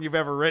best burn you've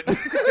ever written.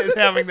 Is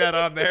having that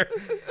on there.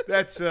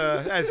 That's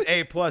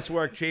A+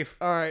 work, Chief.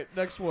 All right.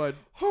 Next one.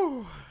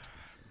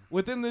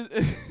 Within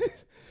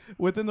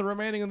the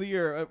remaining of the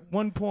year, at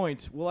one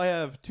point, will I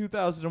have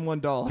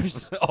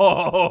 $2,001?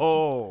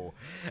 Oh,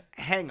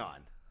 hang on.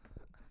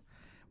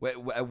 Wait,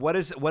 what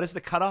is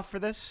the cutoff for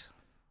this?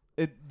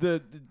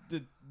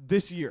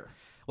 This year.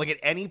 Like at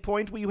any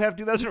point will you have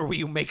 2,000, or will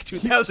you make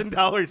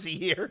 $2,000 a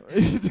year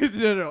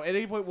No. At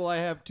any point will I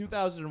have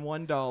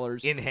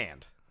 $2,001 in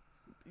hand?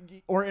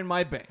 or in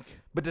my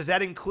bank? But does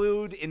that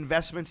include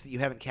investments that you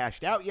haven't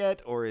cashed out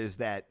yet, or is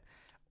that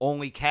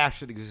only cash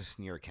that exists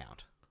in your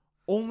account?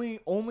 Only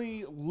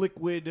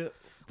liquid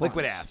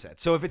funds.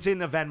 Assets. So if it's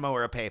in a Venmo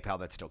or a PayPal,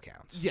 that still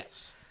counts.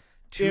 Yes.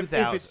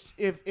 2,000.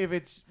 If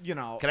it's Can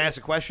I ask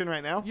a question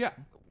right now? Yeah.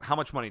 How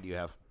much money do you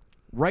have?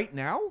 Right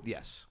now?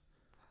 Yes.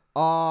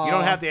 You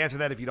don't have to answer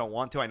that if you don't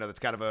want to. I know that's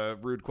kind of a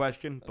rude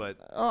question, but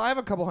I have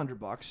a couple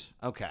 $100.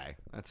 okay,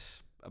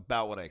 that's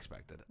about what I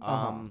expected.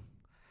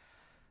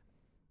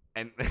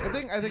 And I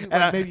think and,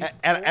 like maybe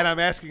and I'm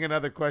asking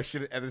another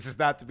question, and this is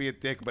not to be a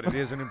dick, but it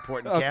is an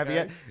important Okay.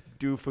 caveat.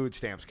 Do food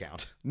stamps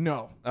count?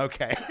 no.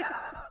 Okay.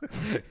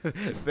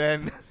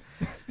 Then,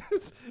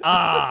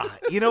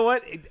 you know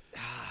what?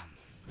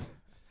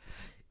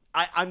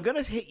 I'm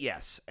going to hit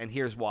yes, and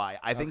here's why.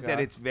 I think that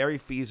Okay. it's very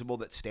feasible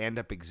that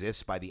stand-up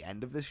exists by the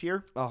end of this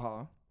year,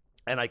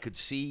 and I could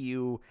see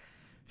you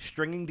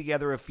stringing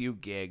together a few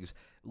gigs,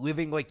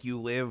 living like you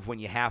live when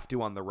you have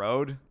to on the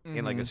road,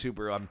 in like a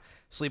super, I'm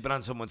sleeping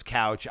on someone's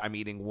couch, I'm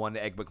eating one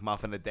Egg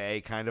McMuffin a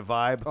day kind of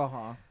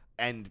vibe.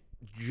 And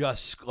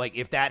just, like,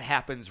 if that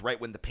happens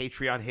right when the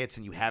Patreon hits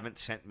and you haven't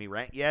sent me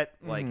rent yet,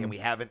 like, and we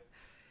haven't,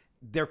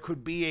 there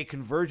could be a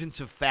convergence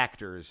of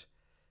factors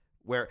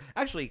where,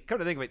 actually, come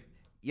to think of it,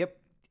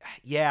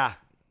 yeah,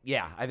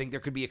 I think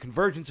there could be a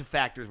convergence of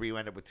factors where you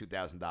end up with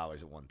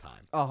 $2,000 at one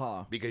time.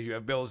 Because you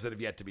have bills that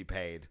have yet to be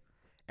paid,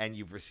 and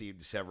you've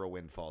received several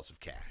windfalls of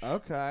cash.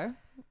 Okay.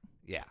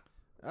 Yeah.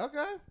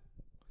 Okay.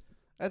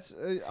 That's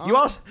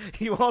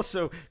You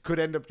also could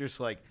end up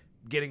just like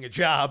getting a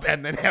job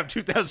and then have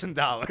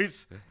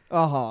 $2,000.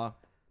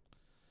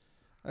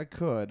 I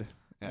could.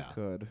 Yeah. I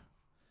could.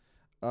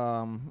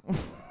 All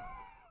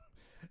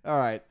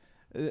right.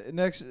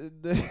 Next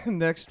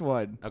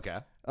one. Okay.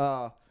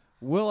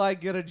 Will I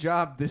get a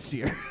job this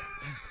year?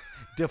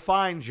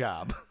 Define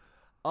job.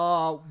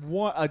 A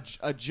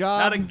job.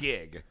 Not a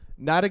gig.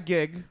 Not a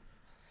gig.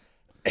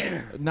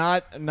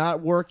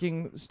 not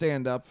working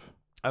stand up.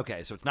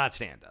 Okay, so it's not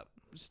stand up.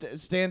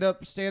 Stand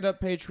up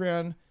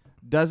Patreon.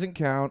 Doesn't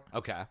count.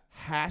 Okay.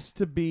 Has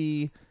to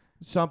be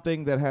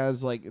something that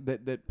has like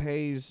that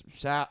pays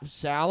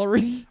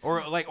salary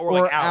or like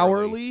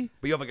hourly.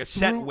 But you have like a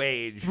set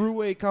wage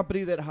through a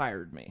company that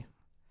hired me.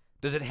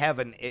 Does it have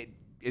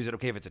is it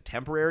okay if it's a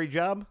temporary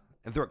job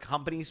and through a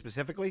company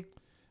specifically?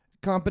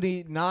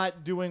 Company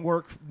not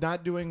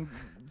doing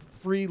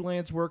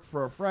freelance work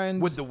for a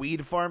friend. Would the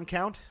weed farm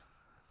count?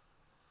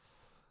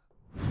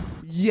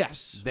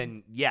 Yes.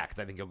 Then yeah, because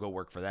I think you'll go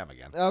work for them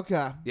again.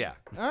 Okay. Yeah.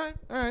 All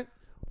right.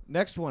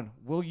 Next one.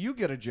 Will you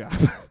get a job?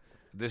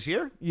 This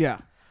year? Yeah.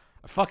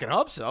 I fucking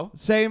hope so.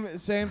 Same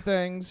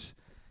things,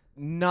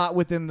 not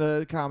within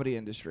the comedy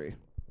industry.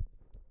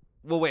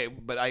 Well,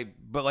 wait, but I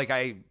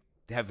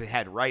have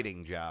had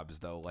writing jobs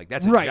though. Like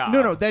that's right. A job.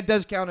 No, that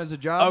does count as a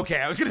job. Okay,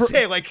 I was gonna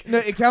say like no,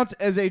 it counts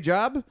as a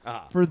job.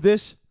 For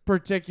this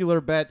particular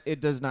bet,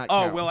 it does not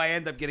count. Oh, will I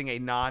end up getting a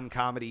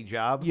non-comedy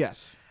job?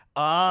 Yes.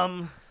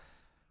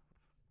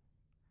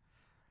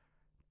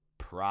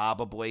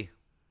 Probably.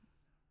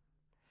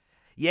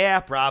 Yeah,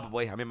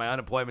 probably. I mean, my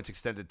unemployment's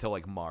extended till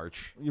like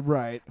March.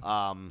 Right.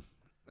 And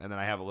then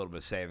I have a little bit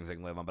of savings I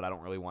can live on, but I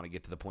don't really want to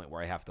get to the point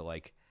where I have to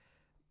like,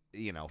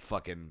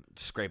 fucking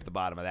scrape the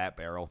bottom of that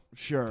barrel.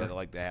 Sure. I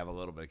like to have a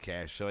little bit of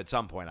cash. So at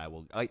some point I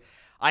will.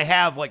 I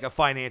have like a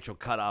financial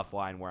cutoff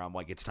line where I'm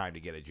like, it's time to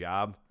get a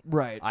job.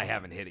 Right. I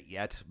haven't hit it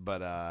yet,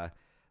 but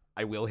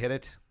I will hit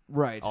it.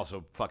 Right.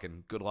 Also,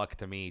 fucking good luck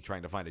to me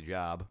trying to find a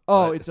job.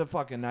 Oh, it's a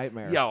fucking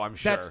nightmare. Yo, I'm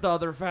sure. That's the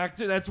other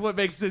factor. That's what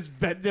makes this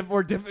bet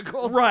more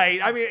difficult. Right.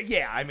 I mean,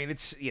 yeah. I mean,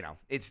 it's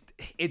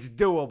it's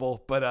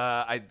doable, but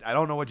I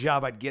don't know what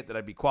job I'd get that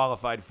I'd be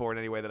qualified for in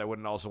any way that I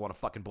wouldn't also want to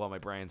fucking blow my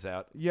brains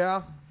out.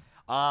 Yeah.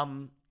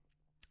 I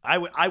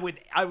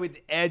would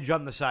edge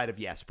on the side of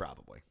yes,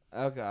 probably.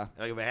 Okay.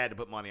 Like if I had to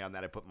put money on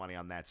that, I'd put money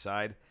on that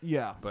side.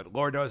 Yeah. But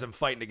Lord knows I'm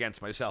fighting against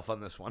myself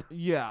on this one.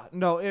 Yeah.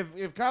 No,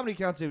 if comedy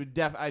counts, it would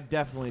I'd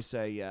definitely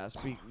say yes.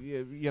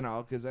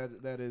 Because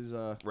that is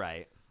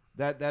right.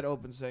 That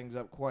opens things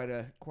up quite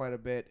a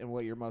bit and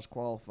what you're most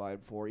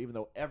qualified for. Even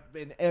though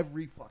in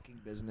every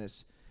fucking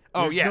business,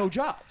 there's no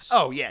jobs.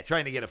 Oh yeah,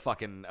 trying to get a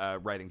fucking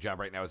writing job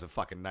right now is a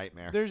fucking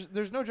nightmare.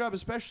 There's no job,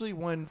 especially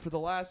when for the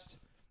last.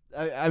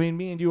 I mean,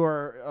 me and you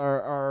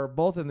are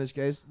both in this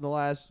case. The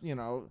last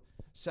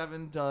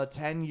 7 to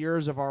 10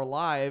 years of our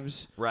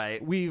lives,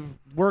 right? We've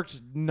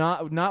worked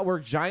not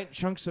worked giant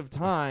chunks of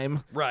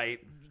time, right?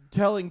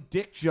 Telling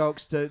dick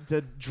jokes to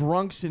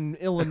drunks in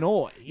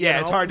Illinois. Yeah,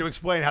 it's hard to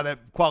explain how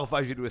that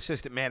qualifies you to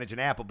assistant manage an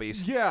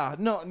Applebee's. Yeah,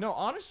 no.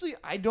 Honestly,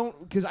 I don't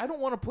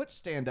want to put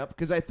stand up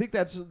because I think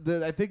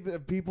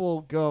that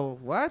people go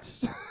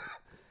what.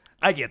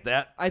 I get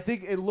that. I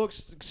think it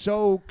looks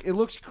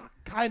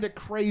kind of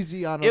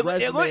crazy on a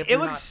resume if you're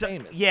not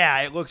famous. Yeah,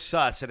 it looks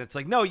sus, and it's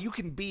like, no, you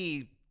can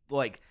be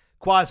like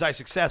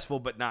quasi-successful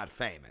but not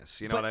famous.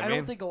 You know what I mean? I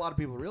don't think a lot of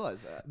people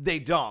realize that. They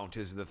don't,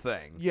 is the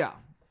thing. Yeah.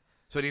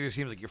 So it either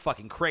seems like you're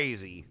fucking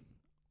crazy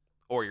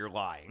or you're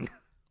lying.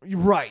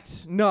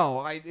 Right.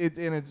 No,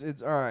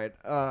 it's all right.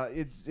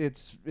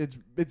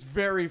 It's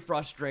very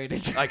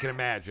frustrating. I can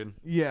imagine.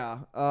 Yeah.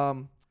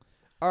 All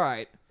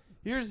right.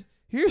 Here's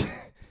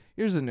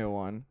a new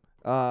one.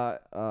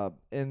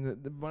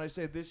 And when I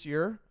say this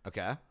year,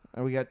 okay,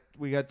 and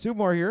we got 2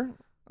 more here.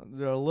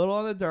 They're a little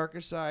on the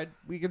darker side.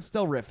 We can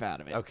still riff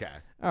out of it. Okay.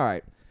 All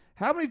right.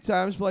 How many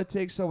times will I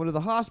take someone to the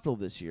hospital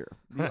this year?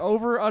 The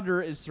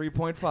over/under is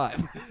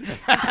 3.5.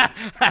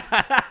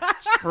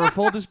 For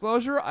full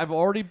disclosure, I'm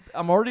already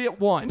at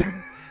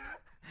 1.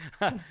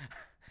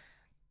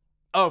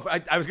 Oh,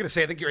 I was gonna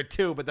say I think you're at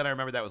 2, but then I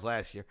remember that was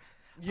last year.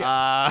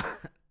 Yeah.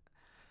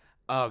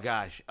 Oh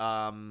gosh.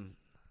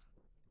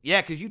 Yeah,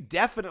 because you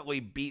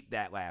definitely beat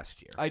that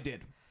last year. I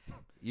did.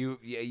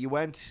 You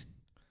went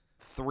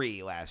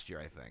 3 last year,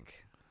 I think.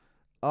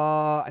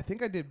 I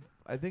think I did.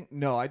 I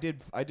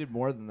did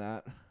more than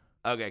that.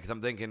 Okay, because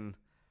I'm thinking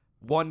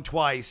 1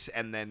 twice,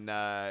 and then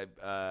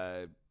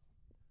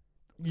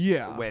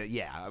yeah.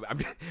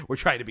 We're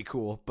trying to be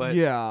cool, but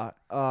yeah.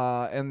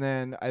 And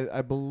then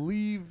I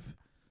believe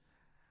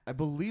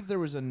there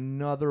was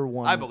another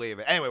one. I believe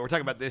it. Anyway, we're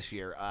talking about this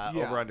year.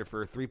 Over under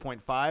for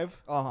 3.5.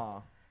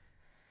 Uh-huh.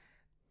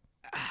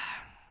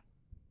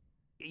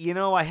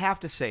 I have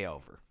to say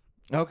over.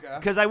 Okay.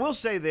 Because I will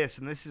say this,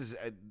 and this is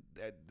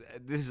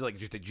like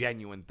just a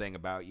genuine thing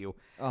about you,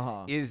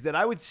 is that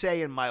I would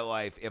say in my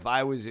life, if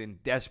I was in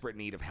desperate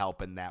need of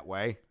help in that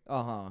way,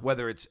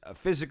 whether it's a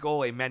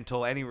physical, a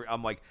mental,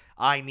 I'm like,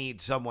 I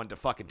need someone to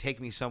fucking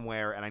take me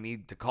somewhere, and I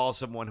need to call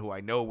someone who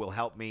I know will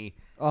help me,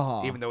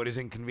 even though it is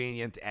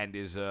inconvenient and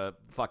is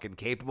fucking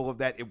capable of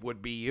that. It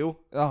would be you.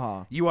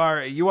 You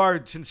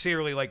are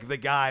sincerely like the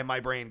guy my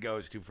brain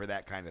goes to for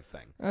that kind of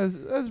thing.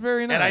 That's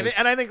very nice.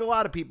 And I think a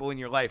lot of people in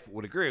your life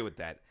would agree with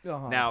that.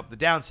 Now, the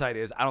downside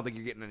is I don't think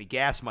you're getting any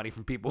gas money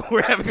from people who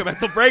are having a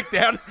mental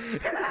breakdown.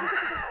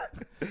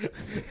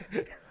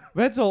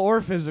 Mental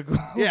or physical.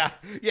 Yeah.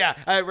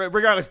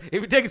 Regardless, if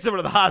you're taking someone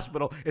to the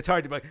hospital, it's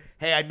hard to be like,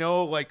 hey, I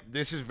know, like,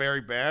 this is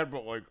very bad,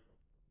 but, like,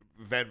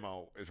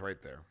 Venmo is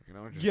right there. You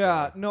know.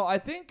 Just, no, I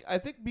think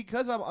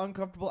because I'm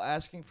uncomfortable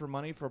asking for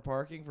money for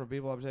parking for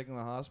people I'm taking to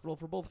the hospital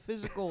for both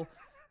physical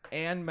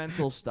and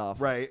mental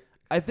stuff. Right.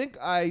 I think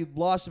I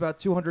lost about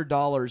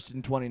 $200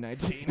 in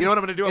 2019. You know what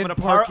I'm going to do? I'm going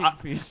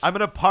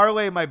to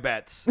parlay my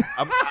bets.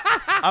 I'm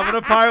going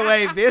to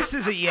parlay this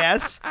is a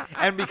yes,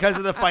 and because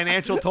of the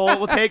financial toll it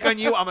will take on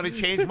you, I'm going to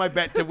change my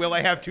bet to will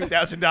I have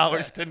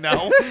 $2,000 to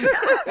no.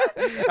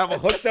 I'm going to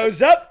hook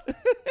those up.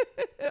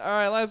 All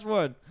right, last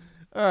one.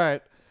 All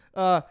right.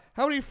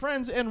 How many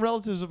friends and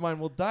relatives of mine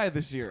will die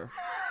this year?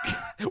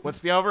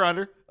 What's the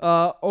over-under?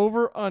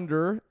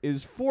 Over-under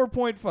is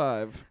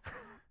 4.5.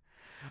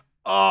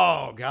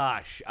 Oh,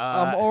 gosh.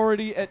 I'm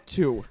already at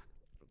 2.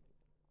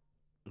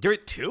 You're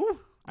at 2?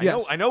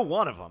 Yes. I know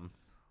one of them.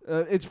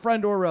 It's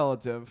friend or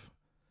relative.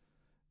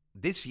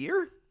 This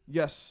year?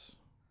 Yes.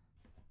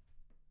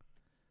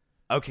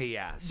 Okay,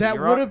 yeah. So that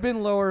would have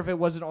been lower if it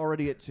wasn't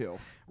already at 2.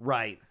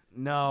 Right.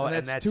 No,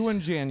 and that's 2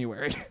 in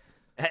January.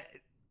 But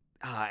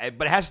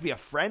it has to be a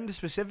friend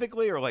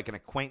specifically, or like an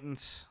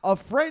acquaintance. A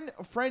friend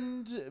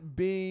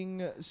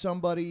being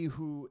somebody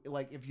who,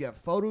 like, if you have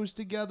photos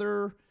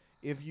together,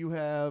 if you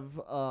have,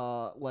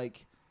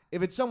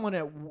 if it's someone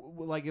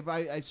if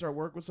I start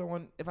work with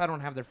someone, if I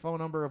don't have their phone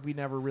number, if we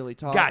never really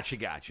talk. Gotcha.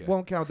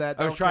 Won't count that.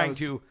 I was trying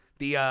to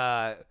the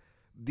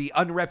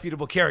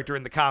unreputable character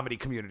in the comedy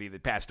community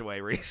that passed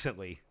away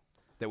recently,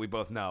 that we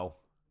both know.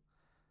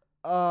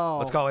 Oh.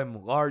 Let's call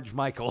him Large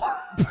Michael.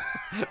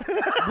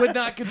 Would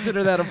not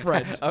consider that a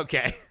friend.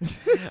 Okay.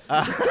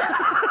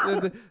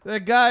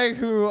 The guy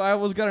who I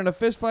was got in a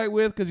fist fight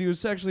with because he was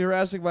sexually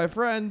harassing my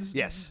friends.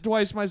 Yes.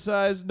 Twice my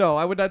size. No,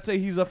 I would not say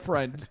he's a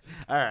friend.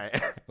 All right.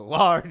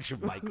 Large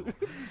Michael.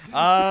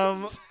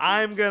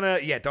 I'm gonna.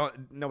 Yeah.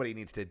 Nobody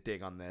needs to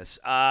dig on this.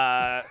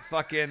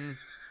 Fucking.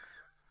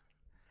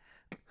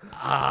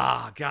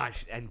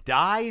 Gosh. And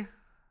die?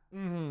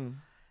 Mm-hmm.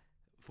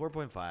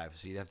 4.5,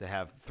 so you'd have to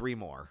have 3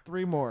 more.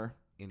 3 more.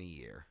 In a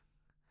year.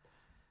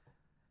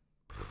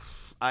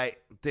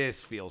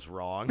 This feels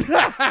wrong. This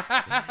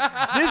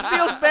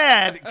feels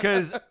bad,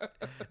 because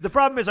the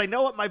problem is I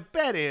know what my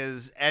bet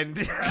is,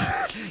 and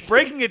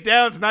breaking it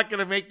down is not going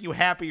to make you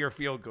happy or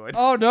feel good.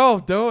 Oh, no,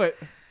 do it.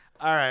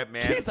 All right,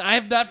 man. Keith, I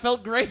have not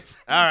felt great.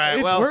 All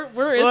right, well,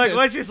 we're in this.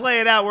 Let's just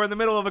lay it out. We're in the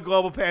middle of a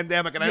global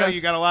pandemic, and I know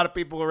you got a lot of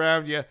people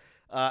around you.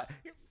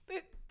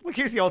 Look,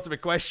 here's the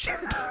ultimate question.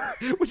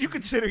 Would you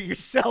consider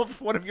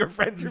yourself one of your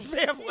friends or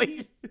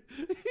family?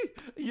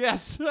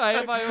 Yes, I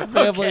have my own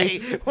family.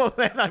 Okay, well,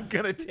 then I'm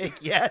going to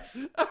take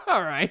yes.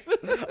 All right.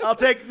 I'll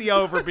take the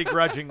over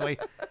begrudgingly.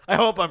 I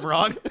hope I'm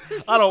wrong.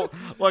 I don't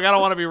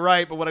want to be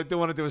right, but what I do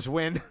want to do is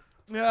win.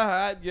 No,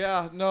 I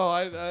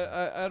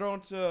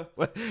don't.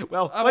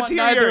 Well, let's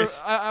hear yours.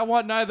 I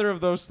want neither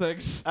of those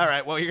things. All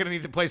right, well, you're going to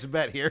need to place a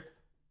bet here.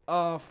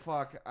 Oh,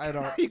 fuck. I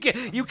don't.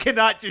 You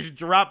cannot just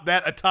drop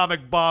that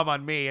atomic bomb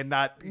on me and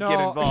not get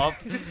involved.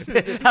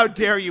 How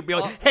dare you be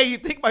like, hey, you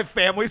think my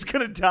family's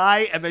going to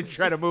die? And then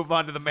try to move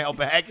on to the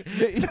mailbag.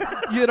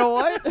 You know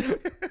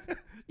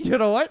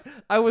what?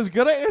 I was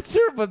going to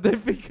answer, but then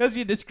because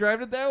you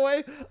described it that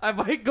way, I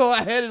might go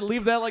ahead and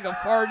leave that like a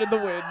fart in the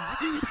wind.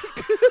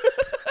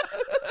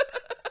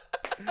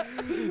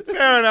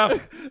 Fair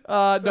enough.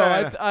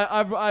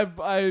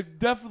 I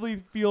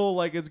definitely feel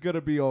like it's going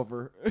to be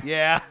over.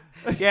 Yeah.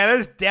 Yeah,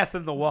 there's death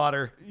in the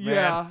water. Man.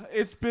 Yeah,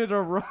 it's been a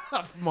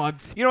rough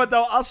month. You know what,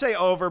 though? I'll say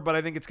over, but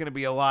I think it's going to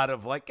be a lot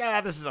of like,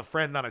 this is a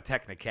friend on a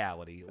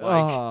technicality.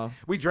 Like,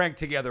 we drank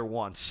together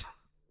once.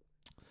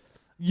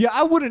 Yeah,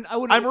 I wouldn't.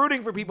 I'm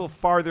rooting for people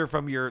farther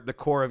from the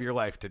core of your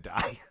life to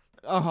die.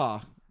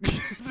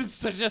 It's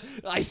such an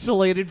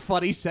isolated,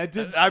 funny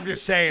sentence. I'm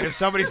just saying, if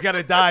somebody's got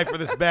to die for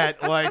this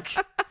bet, like...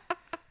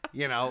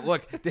 You know,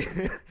 look,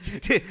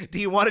 do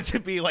you want it to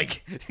be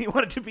like, do you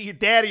want it to be your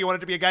dad, or you want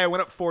it to be a guy who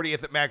went up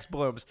 40th at Max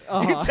Bloom's?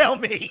 You tell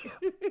me.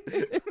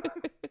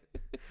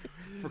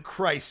 For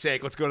Christ's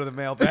sake, let's go to the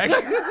mailbag.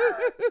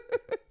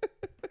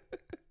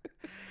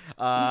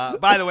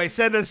 By the way,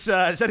 send us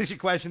your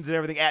questions and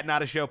everything at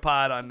Not a Show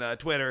Pod on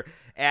Twitter,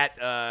 at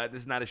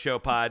This Is Not a Show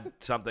Pod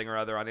something or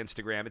other on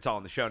Instagram. It's all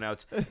in the show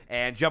notes.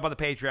 And jump on the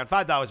Patreon.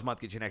 $5 a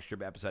month gets you an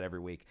extra episode every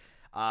week.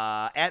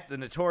 At the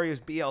Notorious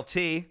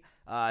BLT.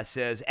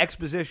 Says,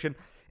 exposition,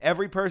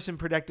 every person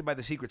protected by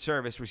the Secret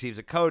Service receives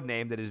a code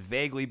name that is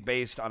vaguely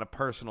based on a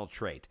personal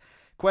trait.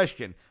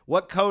 Question,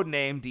 what code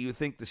name do you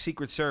think the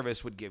Secret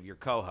Service would give your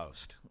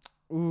co-host?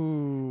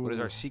 Ooh. What is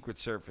our Secret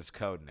Service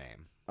code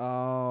name?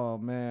 Oh,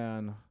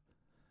 man.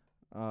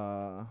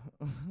 I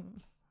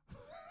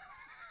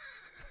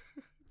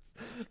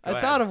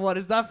thought of one.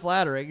 It's not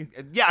flattering.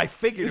 Yeah, I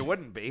figured it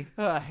wouldn't be.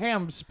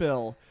 Ham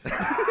spill.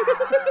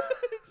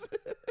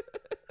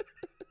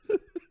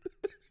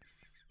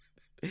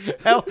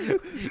 Hell,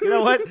 you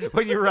know what?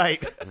 When you're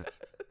right.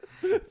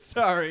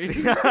 Sorry.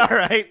 All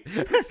right.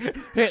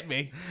 Hit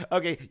me.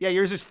 Okay. Yeah,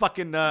 yours is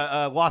fucking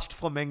Lost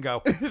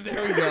Flamingo.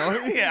 There we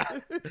go. Yeah.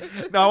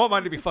 No, I want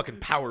mine to be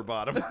fucking Power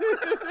Bottom.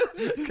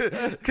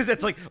 Because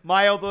it's like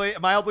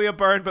mildly a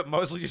burn, but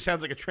mostly just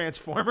sounds like a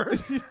transformer.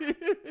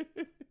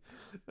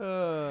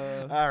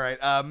 All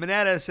right.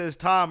 Minetta says,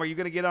 Tom, are you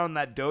going to get on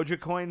that Doja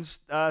coins?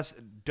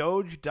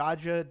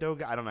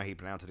 Doja? I don't know how you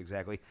pronounce it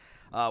exactly.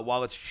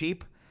 While it's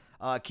cheap.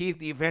 Keith,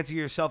 do you fancy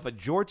yourself a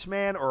jorts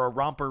man or a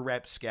romper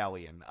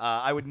rapscallion?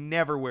 I would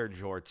never wear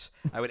jorts.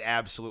 I would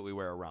absolutely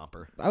wear a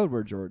romper. I would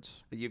wear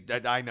jorts.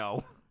 I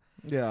know.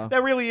 Yeah.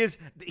 That really is.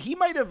 He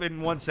might have,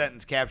 in one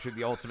sentence, captured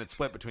the ultimate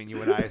split between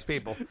you and I as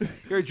people.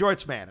 You're a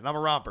jorts man, and I'm a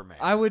romper man.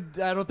 I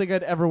don't think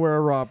I'd ever wear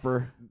a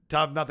romper.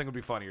 Tom, nothing would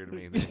be funnier to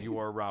me than if you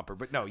wore a romper.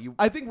 But no,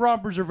 I think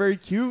rompers are very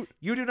cute.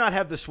 You do not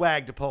have the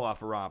swag to pull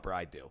off a romper.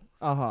 I do.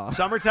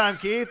 Summertime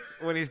Keith,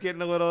 when he's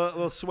getting a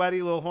little sweaty,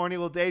 a little horny, a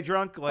little day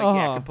drunk,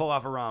 yeah, can pull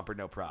off a romper,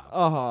 no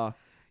problem.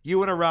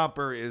 You and a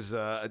romper is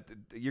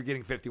you're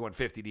getting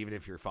 5150 even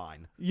if you're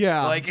fine.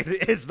 Yeah, like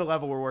it's the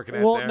level we're working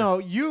at. Well, there. no,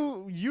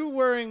 you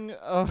wearing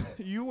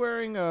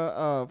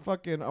a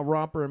fucking a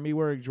romper and me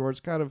wearing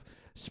jorts kind of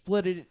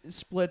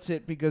splits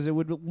it because it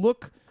would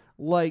look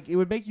like it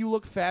would make you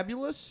look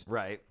fabulous,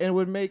 right? And it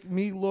would make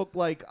me look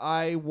like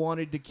I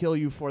wanted to kill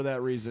you for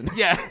that reason.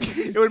 Yeah,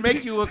 it would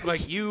make you look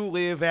like you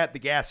live at the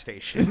gas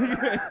station.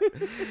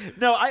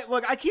 No,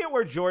 I can't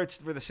wear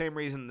jorts for the same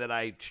reason that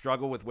I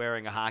struggle with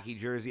wearing a hockey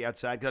jersey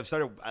outside because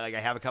I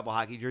have a couple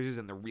hockey jerseys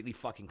and they're really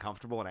fucking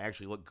comfortable and I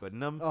actually look good in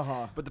them.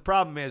 But the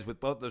problem is with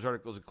both those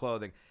articles of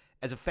clothing,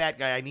 as a fat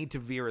guy, I need to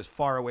veer as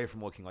far away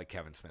from looking like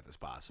Kevin Smith as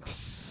possible.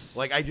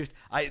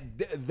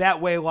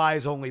 That way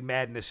lies only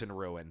madness and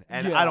ruin,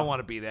 and I don't want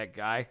to be that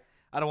guy.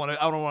 I don't want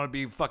to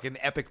be fucking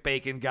epic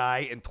bacon guy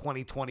in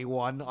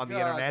 2021 on the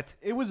internet.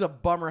 It was a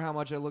bummer how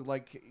much I looked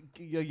like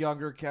a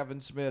younger Kevin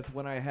Smith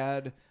when I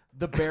had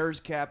the Bears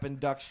cap and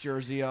Ducks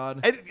jersey on.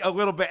 And a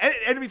little bit.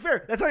 And to be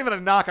fair, that's not even a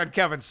knock on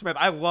Kevin Smith.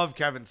 I love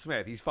Kevin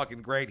Smith. He's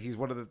fucking great. He's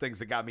one of the things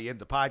that got me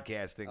into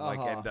podcasting,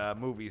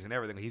 and movies and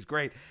everything. He's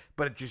great,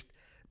 but it just.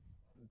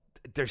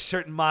 There's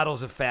certain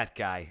models of fat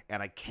guy,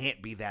 and I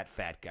can't be that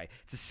fat guy.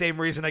 It's the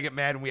same reason I get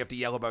mad when we have to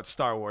yell about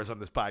Star Wars on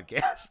this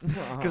podcast.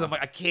 Because I'm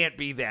like, I can't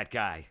be that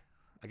guy.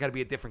 I got to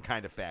be a different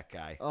kind of fat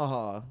guy.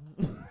 I'm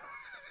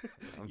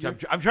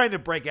trying to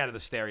break out of the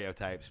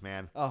stereotypes,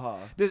 man.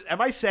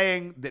 Am I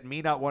saying that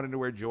me not wanting to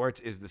wear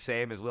jorts is the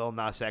same as Lil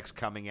Nas X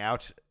coming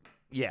out?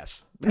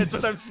 Yes. That's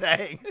what I'm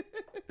saying.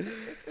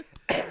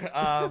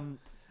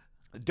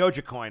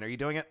 Doja Coin, are you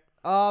doing it?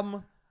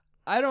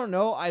 I don't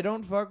know. I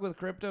don't fuck with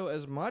crypto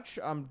as much.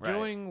 I'm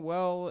doing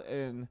well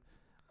in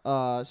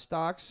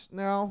stocks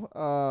now,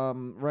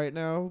 right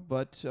now,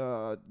 but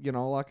a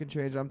lot can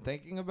change. I'm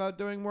thinking about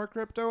doing more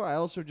crypto. I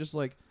also just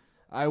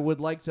I would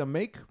like to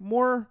make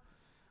more.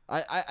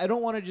 I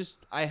don't want to just.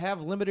 I have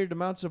limited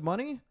amounts of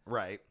money.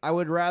 Right. I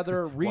would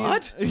rather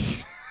What?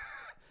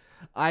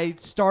 I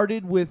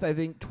started with I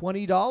think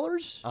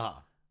 $20.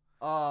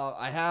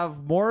 I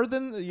have more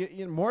than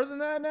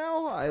that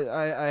now.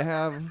 I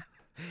have.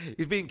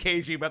 He's being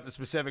cagey about the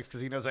specifics because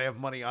he knows I have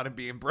money on him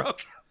being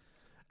broke.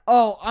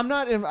 Oh, I'm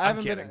not. I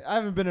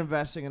haven't been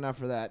investing enough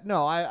for that.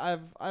 No, I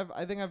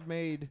think I've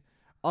made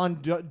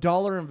on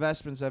dollar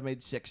investments. I've made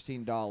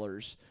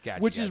 $16,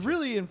 which is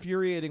really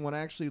infuriating when I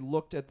actually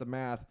looked at the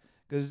math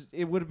because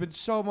it would have been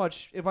so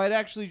much if I'd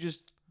actually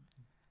just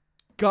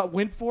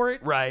went for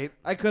it. Right.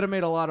 I could have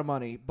made a lot of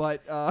money,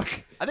 but I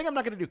think I'm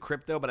not going to do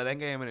crypto, but I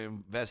think I'm going to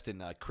invest in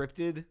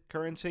cryptid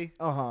currency.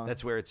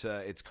 That's where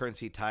it's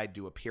currency tied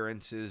to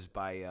appearances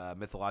by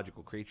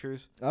mythological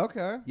creatures.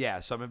 Okay. Yeah,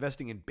 so I'm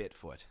investing in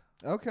Bitfoot.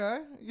 Okay.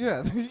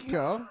 Yeah, there you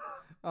go.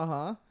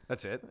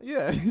 That's it.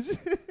 Yeah.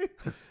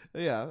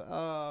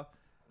 Yeah.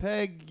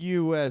 Peg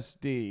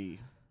USD.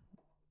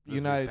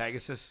 United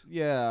Pegasus?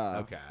 Yeah.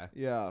 Okay.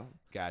 Yeah.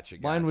 Gotcha.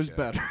 Mine was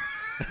better.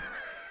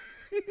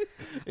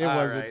 It All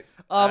wasn't. Right.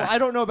 I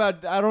don't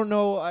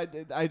know.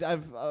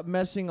 I've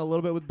messing a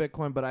little bit with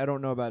Bitcoin, but I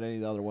don't know about any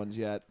of the other ones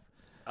yet.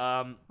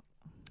 Evan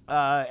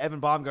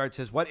Baumgart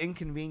says, what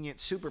inconvenient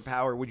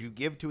superpower would you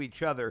give to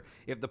each other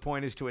if the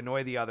point is to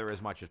annoy the other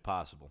as much as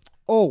possible?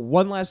 Oh,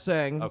 one last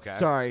thing. Okay.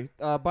 Sorry.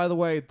 By the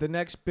way, the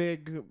next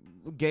big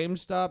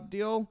GameStop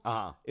deal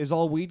is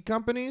all weed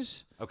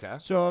companies. Okay.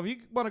 So if you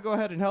want to go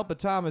ahead and help a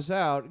Thomas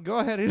out, go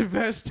ahead and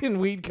invest in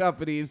weed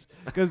companies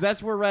because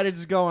that's where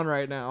Reddit's going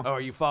right now. Oh,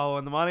 are you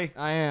following the money?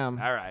 I am.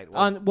 All right.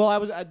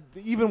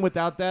 Even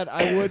without that,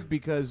 I would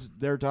because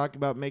they're talking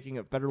about making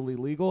it federally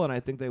legal, and I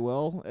think they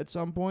will at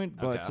some point.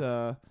 But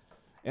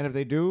and if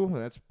they do,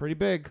 that's pretty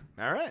big.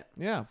 All right.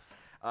 Yeah.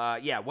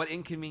 What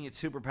inconvenient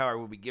superpower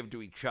would we give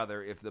to each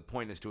other if the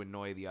point is to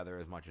annoy the other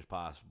as much as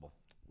possible?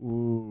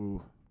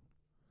 Ooh.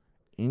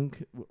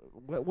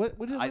 What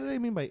do they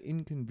mean by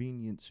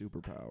inconvenient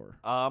superpower?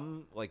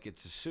 Like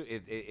it's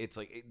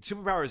like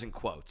superpower is in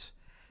quotes.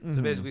 Mm-hmm.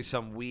 So basically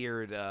some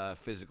weird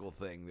physical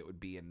thing that would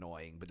be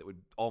annoying, but that would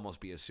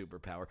almost be a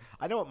superpower.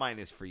 I know what mine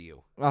is for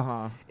you.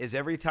 Is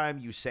every time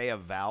you say a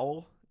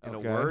vowel in a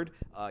word,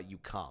 you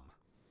come.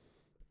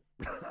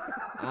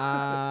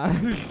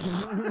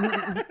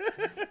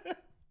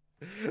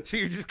 So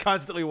you're just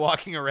constantly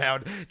walking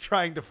around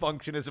trying to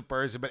function as a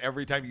person, but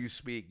every time you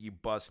speak, you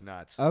bust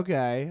nuts.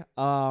 Okay.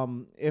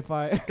 If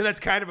I Because that's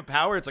kind of a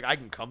power. It's like I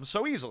can come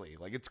so easily.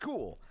 Like it's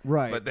cool.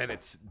 Right. But then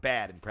it's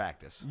bad in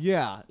practice.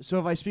 Yeah. So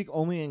if I speak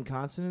only in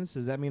consonants,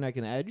 does that mean I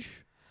can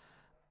edge?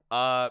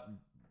 I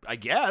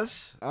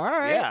guess. All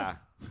right. Yeah.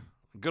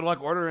 Good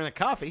luck ordering a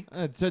coffee.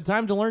 It's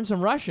time to learn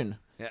some Russian.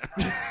 Yeah.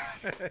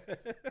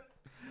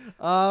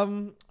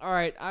 All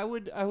right. I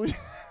would I would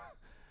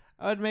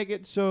make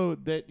it so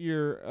that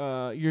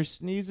your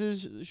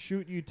sneezes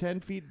shoot you 10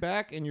 feet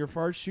back and your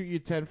farts shoot you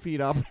 10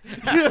 feet up.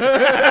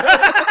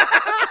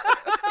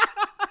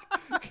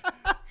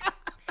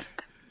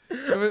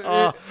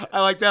 I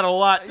like that a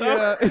lot.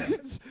 Yeah.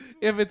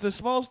 If it's a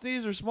small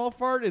sneeze or small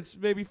fart, it's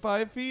maybe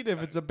 5 feet.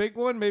 If it's a big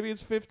one, maybe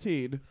it's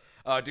 15.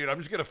 Oh, dude, I'm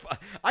just gonna.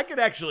 I could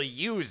actually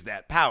use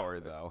that power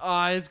though.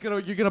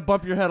 You're gonna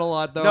bump your head a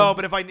lot though. No,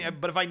 but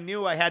if I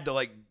knew I had to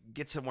like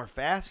get somewhere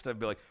fast, I'd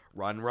be like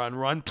run,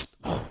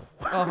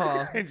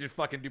 and just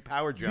fucking do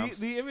power jumps.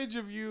 The image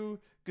of you,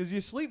 because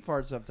you sleep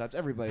fart sometimes.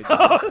 Everybody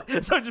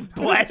does. So I'm just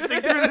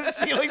blasting through the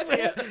ceiling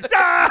fan.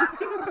 Ah!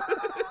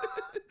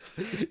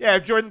 Yeah,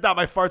 if Jordan thought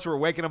my farts were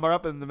waking him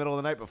up in the middle of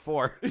the night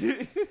before.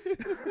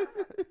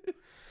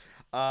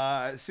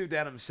 Sue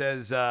Denham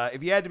says,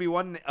 if you had to be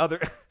one other...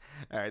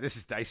 All right, this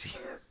is dicey.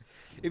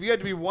 If you had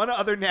to be one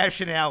other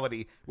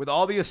nationality with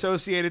all the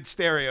associated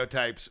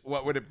stereotypes,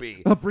 what would it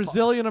be? A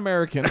Brazilian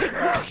American.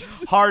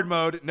 Hard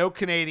mode, no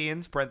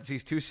Canadians,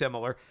 parentheses too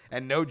similar,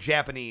 and no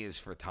Japanese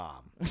for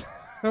Tom.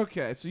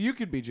 Okay, so you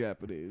could be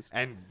Japanese.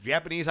 And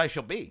Japanese I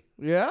shall be.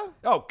 Yeah?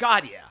 Oh,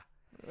 God,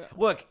 yeah.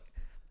 Look,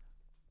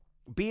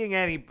 being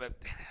any...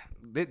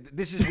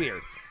 This is weird.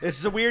 This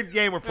is a weird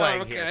game we're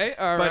playing here. Okay,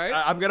 all but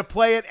right. I'm going to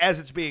play it as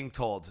it's being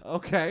told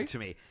Okay. to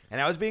me. And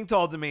how it's being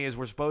told to me is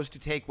we're supposed to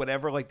take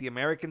whatever like the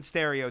American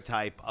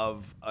stereotype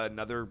of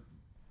another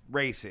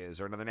race is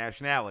or another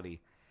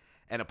nationality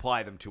and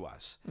apply them to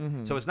us.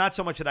 Mm-hmm. So it's not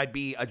so much that I'd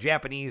be a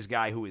Japanese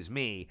guy who is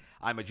me.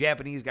 I'm a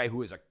Japanese guy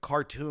who is a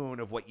cartoon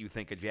of what you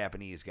think a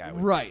Japanese guy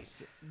would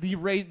Right. The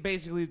race,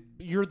 basically,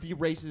 you're the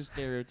racist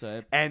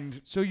stereotype. be.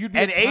 And so you'd be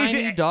an a tiny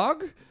Asian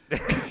dog?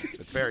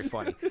 It's very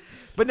funny.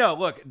 But no,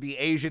 look, the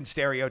Asian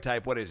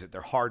stereotype, what is it?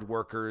 They're hard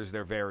workers.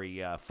 They're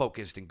very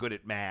focused and good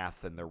at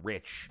math, and they're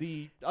rich.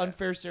 The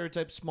unfair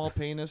stereotype, small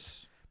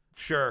penis.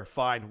 Sure,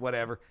 fine,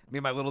 whatever. Me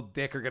and my little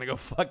dick are going to go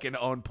fucking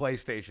own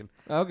PlayStation.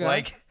 Okay.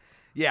 Like,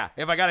 yeah,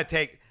 if I got to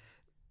take...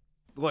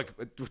 Look,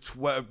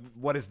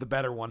 what is the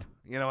better one?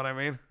 You know what I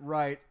mean?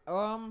 Right.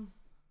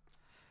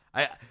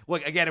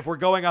 Look, again, if we're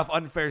going off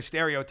unfair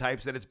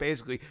stereotypes, then it's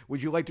basically,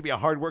 would you like to be a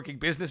hardworking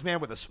businessman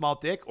with a small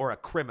dick or a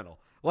criminal?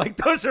 Like,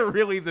 those are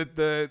really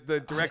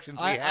the directions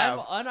we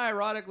have. I'm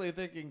unironically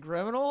thinking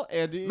criminal.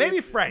 And Maybe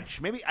French.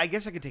 Maybe, I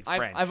guess I could take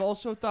French. I've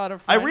also thought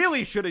of French. I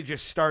really should have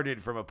just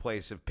started from a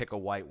place of pick a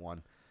white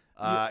one.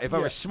 If I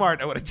was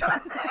smart, I would have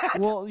done that.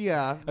 Well,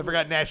 yeah. I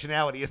forgot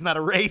nationality is not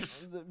a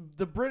race.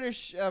 The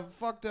British have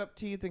fucked up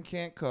teeth and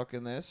can't cook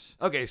in this.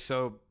 Okay,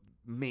 so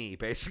me,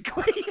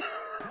 basically.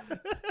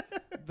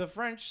 The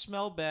French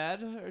smell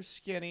bad, are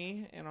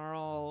skinny, and are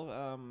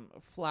all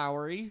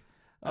flowery.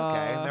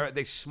 Okay,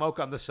 they smoke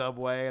on the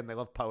subway, and they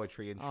love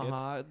poetry and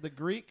shit. The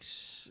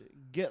Greeks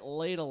get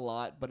laid a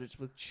lot, but it's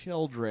with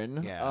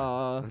children.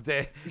 Yeah.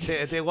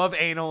 They love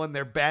anal, and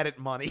they're bad at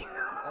money.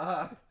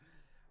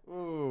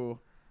 Ooh.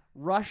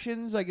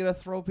 Russians, I get to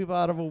throw people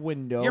out of a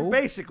window. You're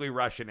basically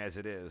Russian as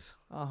it is.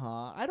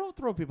 I don't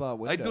throw people out of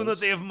windows. I do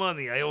not have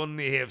money. I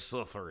only have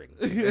suffering.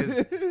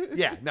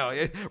 Yeah,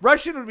 no.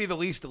 Russian would be the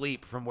least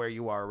leap from where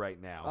you are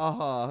right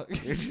now.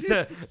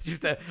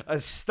 Just a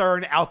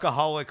stern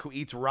alcoholic who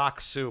eats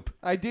rock soup.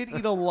 I did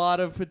eat a lot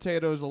of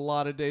potatoes a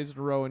lot of days in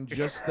a row in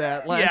just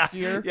that last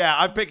year. Yeah,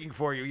 I'm picking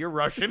for you. You're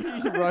Russian.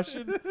 You're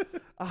Russian?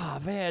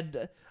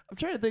 Man. I'm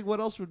trying to think what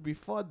else would be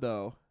fun,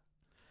 though.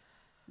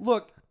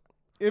 Look.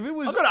 If it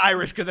was, I'll go to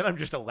Irish because then I'm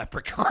just a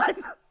leprechaun.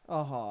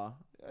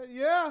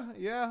 Yeah,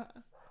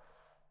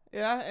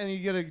 and you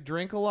get to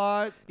drink a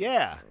lot.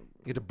 Yeah.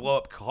 You get to blow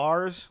up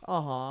cars.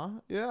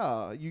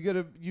 Yeah. You get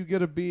to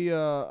be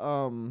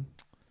you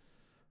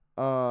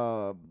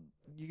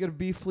get to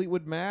be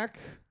Fleetwood Mac.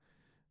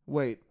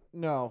 Wait,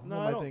 no. Who am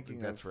I thinking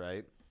of? That's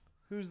right.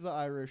 Who's the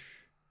Irish?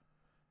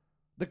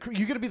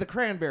 You get to be the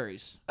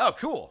Cranberries. Oh,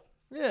 cool.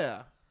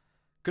 Yeah.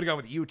 Could have gone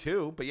with you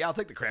too, but yeah, I'll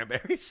take the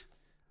Cranberries.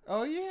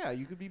 Oh, yeah,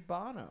 you could be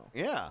Bono.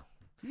 Yeah.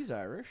 He's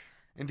Irish.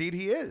 Indeed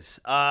he is.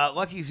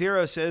 Lucky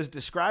Zero says,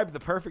 describe the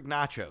perfect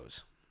nachos.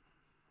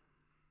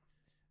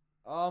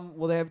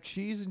 Well, they have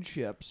cheese and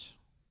chips.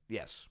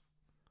 Yes.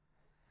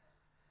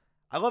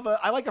 I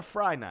like a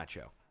fry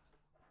nacho.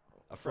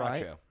 A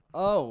fry nacho.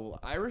 Oh,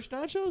 Irish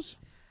nachos?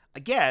 I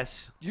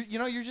guess.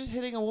 You're just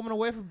hitting a woman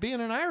away from being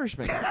an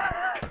Irishman.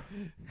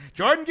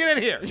 Jordan, get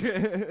in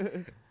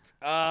here.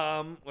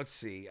 Let's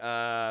see.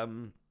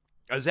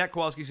 Zach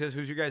Kowalski says,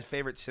 who's your guys'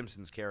 favorite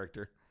Simpsons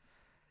character?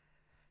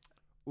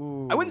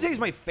 Ooh. I wouldn't say he's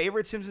my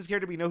favorite Simpsons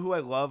character, but you know who I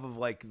love of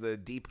like the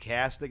deep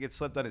cast that gets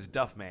slept on is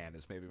Duff Man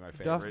is maybe my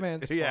favorite. Duff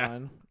Man's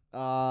fun.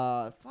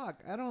 Fuck,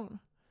 I don't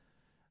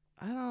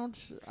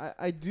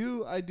I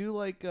do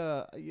like.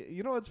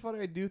 You know what's funny?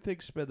 I do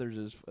think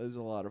Smithers is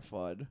a lot of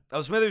fun.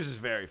 Oh, Smithers is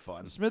very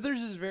fun.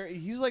 Smithers is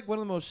he's like one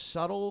of the most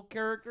subtle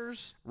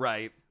characters.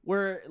 Right.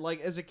 Where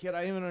like as a kid,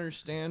 I didn't even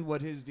understand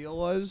what his deal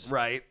was.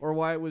 Right. Or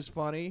why it was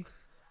funny.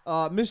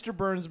 Mr.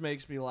 Burns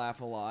makes me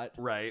laugh a lot.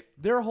 Right.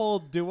 Their whole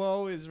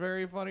duo is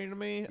very funny to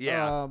me.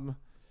 Yeah.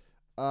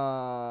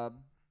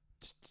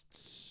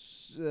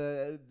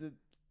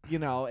 You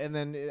know, and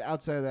then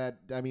outside of that,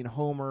 I mean,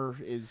 Homer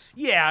is.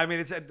 Yeah, I mean,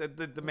 it's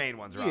the main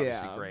ones are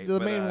obviously great. The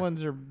main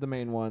ones are the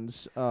main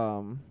ones. What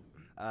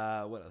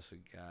else we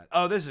got?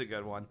 Oh, this is a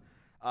good one.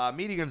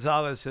 Meaty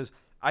Gonzalez says,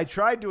 I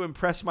tried to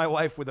impress my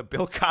wife with a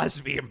Bill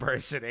Cosby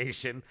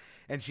impersonation,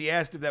 and she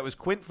asked if that was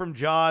Quint from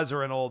Jaws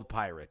or an old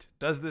pirate.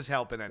 Does this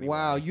help in any way?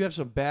 Wow, you have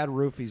some bad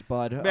roofies,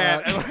 bud.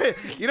 Man,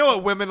 you know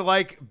what women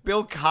like?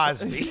 Bill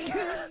Cosby.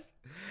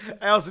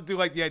 I also do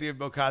like the idea of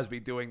Bill Cosby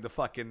doing the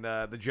fucking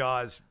the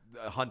Jaws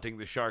hunting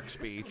the shark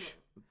speech.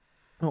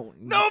 Oh,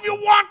 no, if you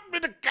want me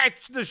to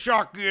catch the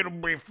shark, it'll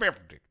be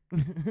 50.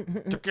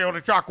 To kill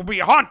the shark will be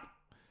 100.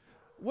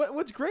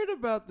 What's great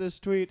about this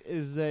tweet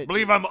is that...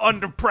 Believe I'm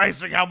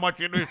underpricing how much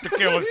it is to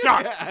kill a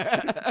shark.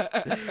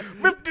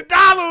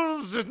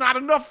 $50 is not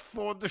enough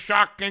for the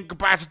shark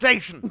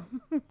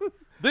incapacitation.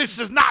 This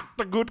is not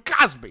the good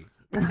Cosby.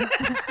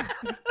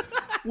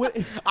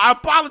 I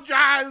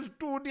apologize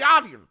to the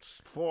audience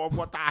for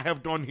what I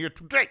have done here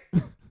today.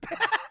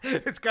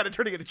 It's kind of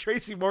turning into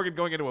Tracy Morgan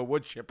going into a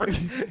wood chipper.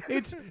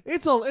 it's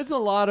a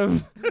lot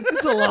of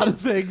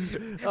things.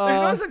 There's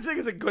no such thing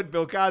as a good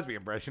Bill Cosby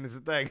impression. Is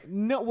the thing.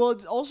 No, well,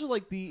 it's also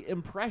like the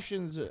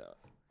impressions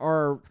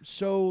are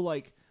so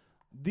like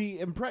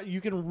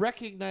you can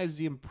recognize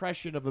the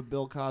impression of a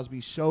Bill Cosby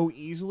so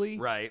easily,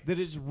 right? That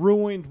it's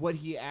ruined what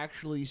he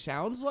actually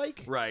sounds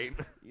like, right?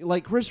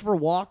 Like Christopher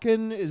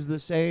Walken is the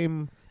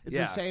same. It's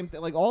the same thing.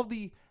 Like all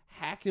the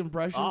hack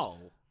impressions.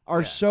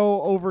 Are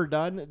so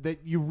overdone that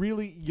you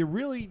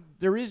really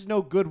there is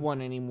no good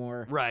one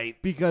anymore, right?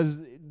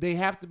 Because they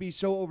have to be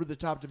so over the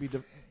top to be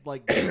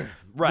right.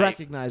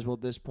 recognizable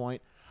at this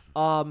point.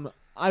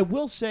 I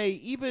will say,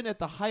 even at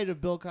the height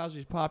of Bill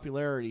Cosby's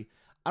popularity,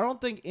 I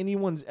don't think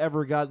anyone's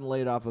ever gotten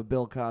laid off a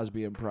Bill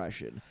Cosby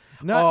impression.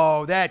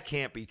 That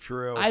can't be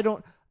true. I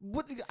don't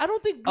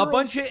think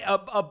girls...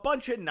 a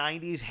bunch of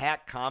 90s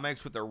hack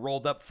comics with their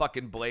rolled up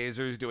fucking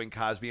blazers doing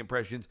Cosby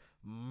impressions,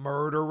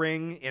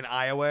 murdering in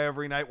Iowa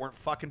every night weren't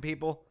fucking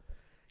people.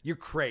 You're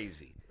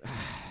crazy.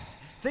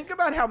 Think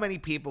about how many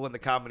people in the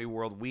comedy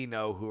world we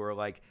know who are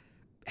like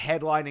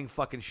headlining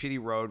fucking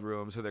shitty road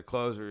rooms, or their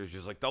closer is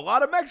just like, a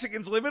lot of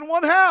Mexicans live in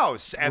one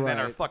house, and then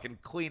are fucking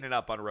cleaning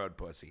up on road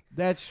pussy.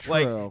 That's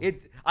true.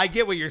 Like, I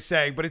get what you're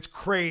saying, but it's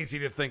crazy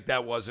to think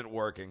that wasn't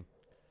working.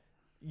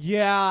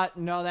 Yeah,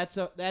 no, that's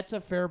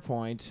a fair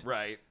point.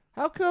 Right.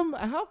 How come,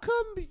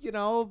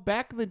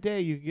 back in the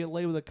day you could get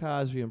laid with a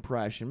Cosby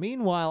impression?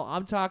 Meanwhile,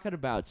 I'm talking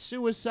about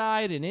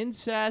suicide and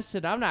incest,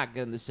 and I'm not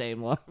getting the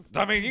same love.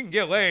 I mean, you can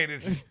get laid.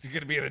 It's just, you're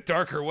going to be in a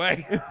darker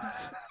way.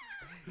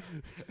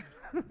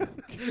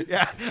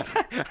 Yeah.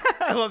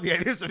 I love the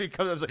idea somebody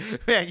comes up and is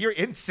like, man, your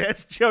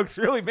incest jokes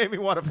really made me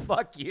want to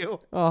fuck you.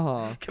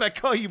 Uh-huh. Can I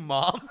call you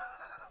mom?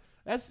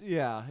 That's,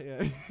 yeah.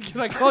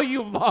 Can I call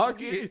you mom?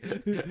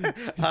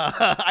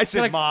 I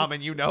said mom,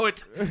 and you know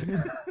it.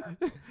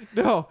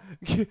 No.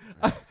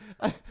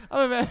 I'm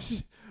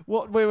imagining.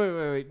 Well,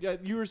 wait.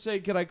 You were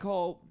saying, can I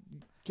call...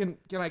 Can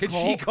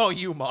she call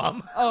you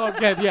mom? Oh,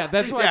 okay. Yeah,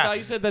 that's what I thought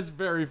you said. That's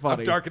very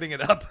funny. I'm darkening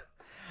it up.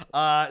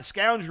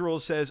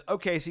 Scoundrel says,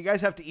 okay, so you guys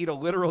have to eat a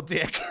literal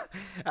dick.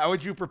 How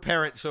would you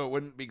prepare it so it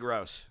wouldn't be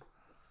gross?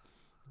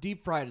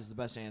 Deep fried is the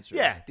best answer.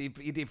 Yeah, you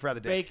deep fry the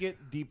dick. Bake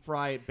it, deep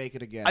fry it, bake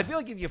it again. I feel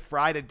like if you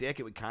fried a dick,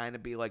 it would kind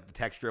of be like the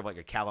texture of like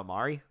a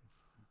calamari.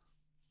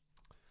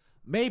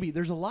 Maybe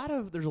there's a lot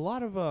of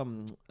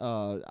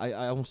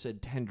I almost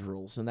said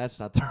tendrils, and that's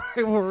not the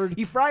right word.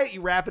 You fry it,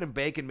 you wrap it in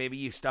bacon, maybe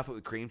you stuff it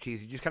with cream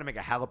cheese. You just kind of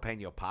make a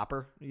jalapeno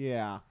popper.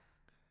 Yeah.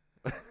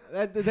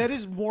 That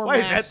is more. Why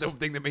is that the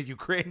thing that made you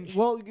cringe?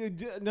 Well,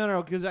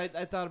 no, because I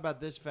thought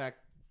about this fact.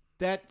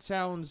 That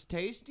sounds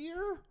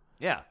tastier.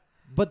 Yeah.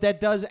 But that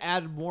does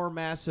add more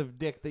massive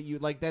dick that you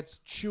like.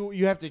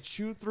 You have to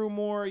chew through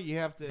more. You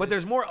have to. But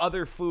there's more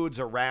other foods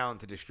around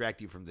to distract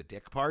you from the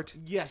dick part.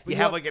 Yes, but you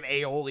have like an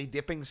aioli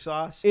dipping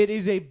sauce. It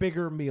is a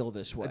bigger meal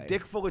this way. A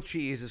dick full of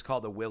cheese is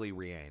called a Willy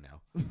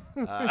Rieno.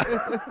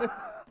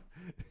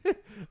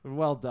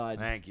 Well done.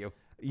 Thank you.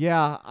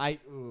 Yeah, I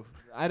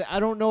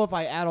don't know if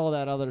I add all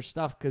that other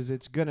stuff because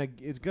it's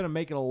gonna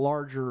make it a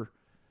larger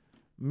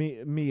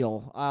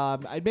meal.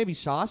 I'd maybe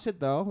sauce it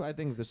though. I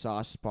think the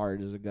sauce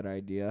part is a good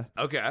idea.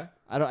 Okay.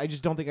 I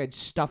just don't think I'd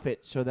stuff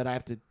it so that I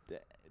have to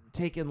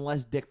take in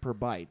less dick per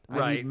bite.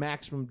 Right. I need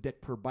maximum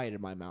dick per bite in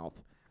my mouth.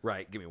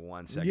 Right. Give me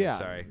 1 second. Yeah.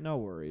 Sorry. No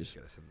worries.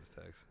 Gotta send this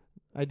text.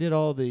 I did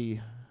all the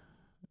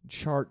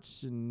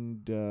charts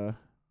and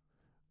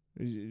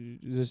is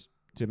this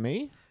to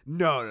me?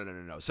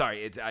 No.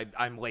 Sorry,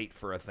 I'm late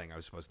for a thing I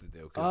was supposed to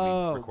do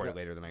because we recorded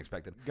later than I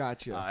expected.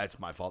 Gotcha. That's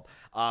my fault.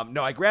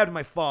 No, I grabbed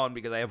my phone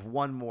because I have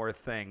one more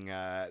thing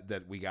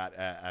that we got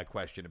a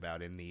question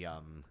about in the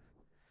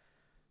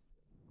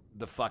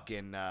the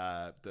fucking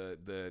the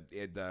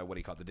what do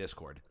you call it, the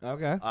Discord.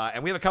 Okay.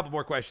 And we have a couple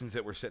more questions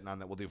that we're sitting on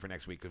that we'll do for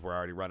next week because we're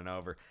already running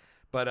over.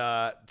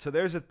 But so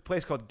there's a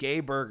place called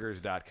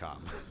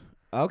gayburgers.com.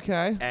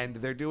 Okay. And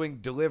they're doing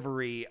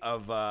delivery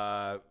of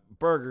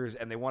burgers,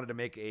 and they wanted to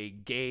make a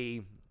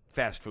gay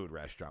fast food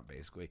restaurant,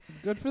 basically.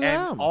 Good for and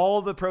them.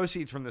 All the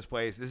proceeds from this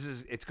place,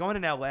 it's going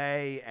in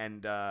L.A.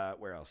 and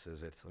where else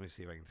is it? Let me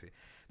see if I can see.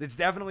 It's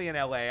definitely in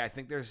L.A. I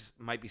think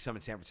might be some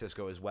in San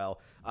Francisco as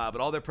well. But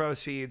all their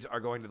proceeds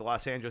are going to the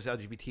Los Angeles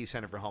LGBT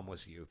Center for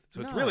Homeless Youth.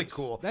 So it's really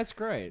cool. That's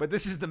great. But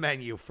this is the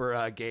menu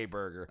for Gay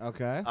Burger.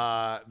 Okay.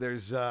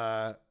 There's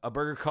a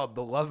burger called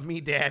the Love Me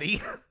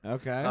Daddy.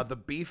 Okay. The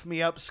Beef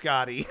Me Up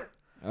Scotty.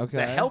 Okay.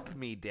 The Help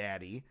Me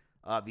Daddy.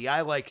 The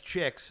I Like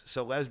Chicks,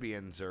 so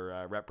lesbians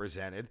are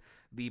represented.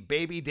 The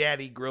Baby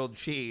Daddy Grilled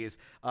Cheese.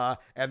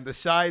 And the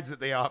sides that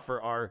they offer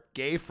are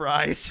gay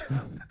fries,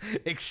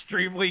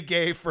 extremely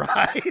gay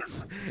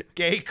fries,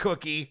 gay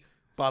cookie,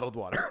 bottled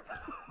water.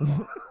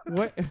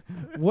 What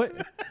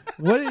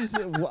is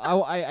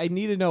I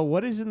need to know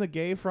what is in the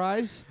gay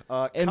fries,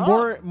 and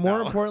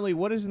more importantly,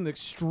 what is in the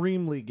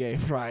extremely gay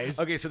fries?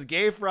 Okay, so the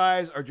gay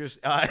fries are just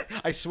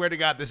I swear to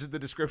God, this is the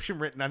description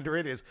written under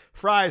it is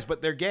fries,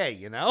 but they're gay,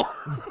 you know.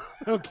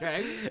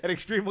 Okay. And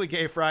extremely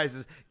gay fries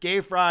is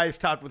gay fries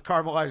topped with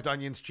caramelized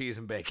onions, cheese,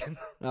 and bacon.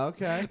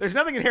 Okay. There's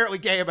nothing inherently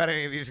gay about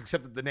any of these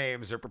except that the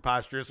names are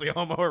preposterously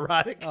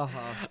homoerotic.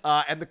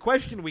 And the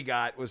question we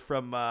got was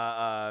from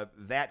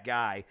that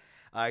guy.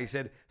 He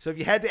said, so if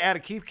you had to add a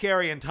Keith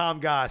Carey and Tom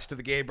Goss to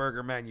the Gay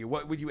Burger menu,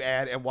 what would you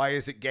add, and why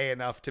is it gay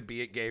enough to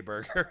be at Gay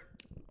Burger?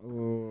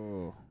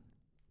 Ooh.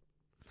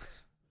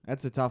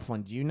 That's a tough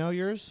one. Do you know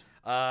yours?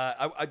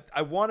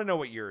 I want to know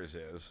what yours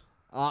is.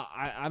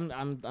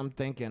 I'm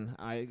thinking.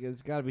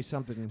 It's got to be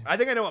something. I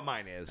think I know what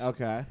mine is.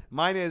 Okay.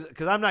 Mine is,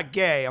 because I'm not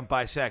gay, I'm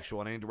bisexual,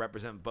 and I need to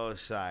represent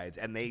both sides.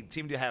 And they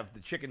seem to have the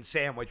chicken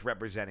sandwich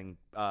representing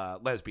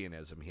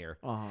lesbianism here.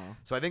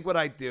 So I think what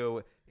I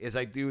do is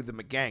I do the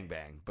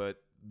McGangbang, but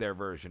their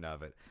version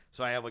of it.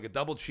 So I have like a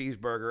double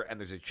cheeseburger, and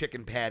there's a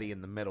chicken patty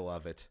in the middle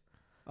of it.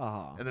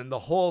 And then the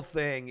whole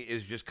thing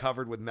is just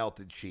covered with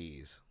melted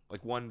cheese.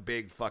 Like one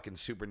big fucking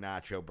super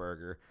nacho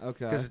burger.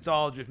 Okay. Because it's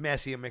all just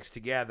messy and mixed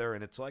together,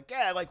 and it's like,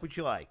 yeah, I like what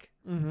you like.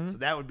 So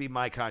that would be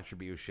my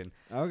contribution.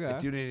 Okay. I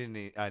do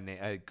need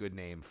a good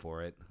name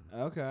for it.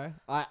 Okay.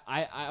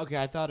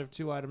 I thought of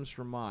 2 items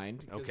from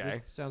mine. Okay.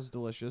 This sounds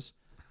delicious.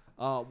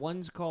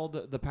 One's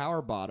called the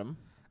Power Bottom.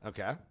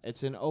 Okay.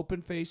 It's an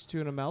open-faced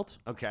tuna melt.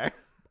 Okay.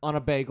 On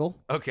a bagel.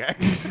 Okay.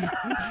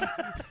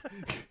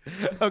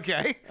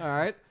 Okay. All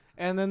right.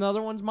 And then the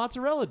other one's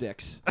mozzarella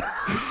dicks.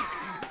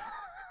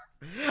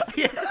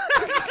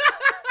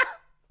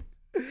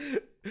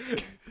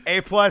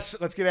 A+,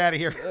 let's get out of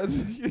here.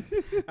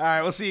 All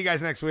right, we'll see you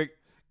guys next week.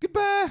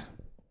 Goodbye.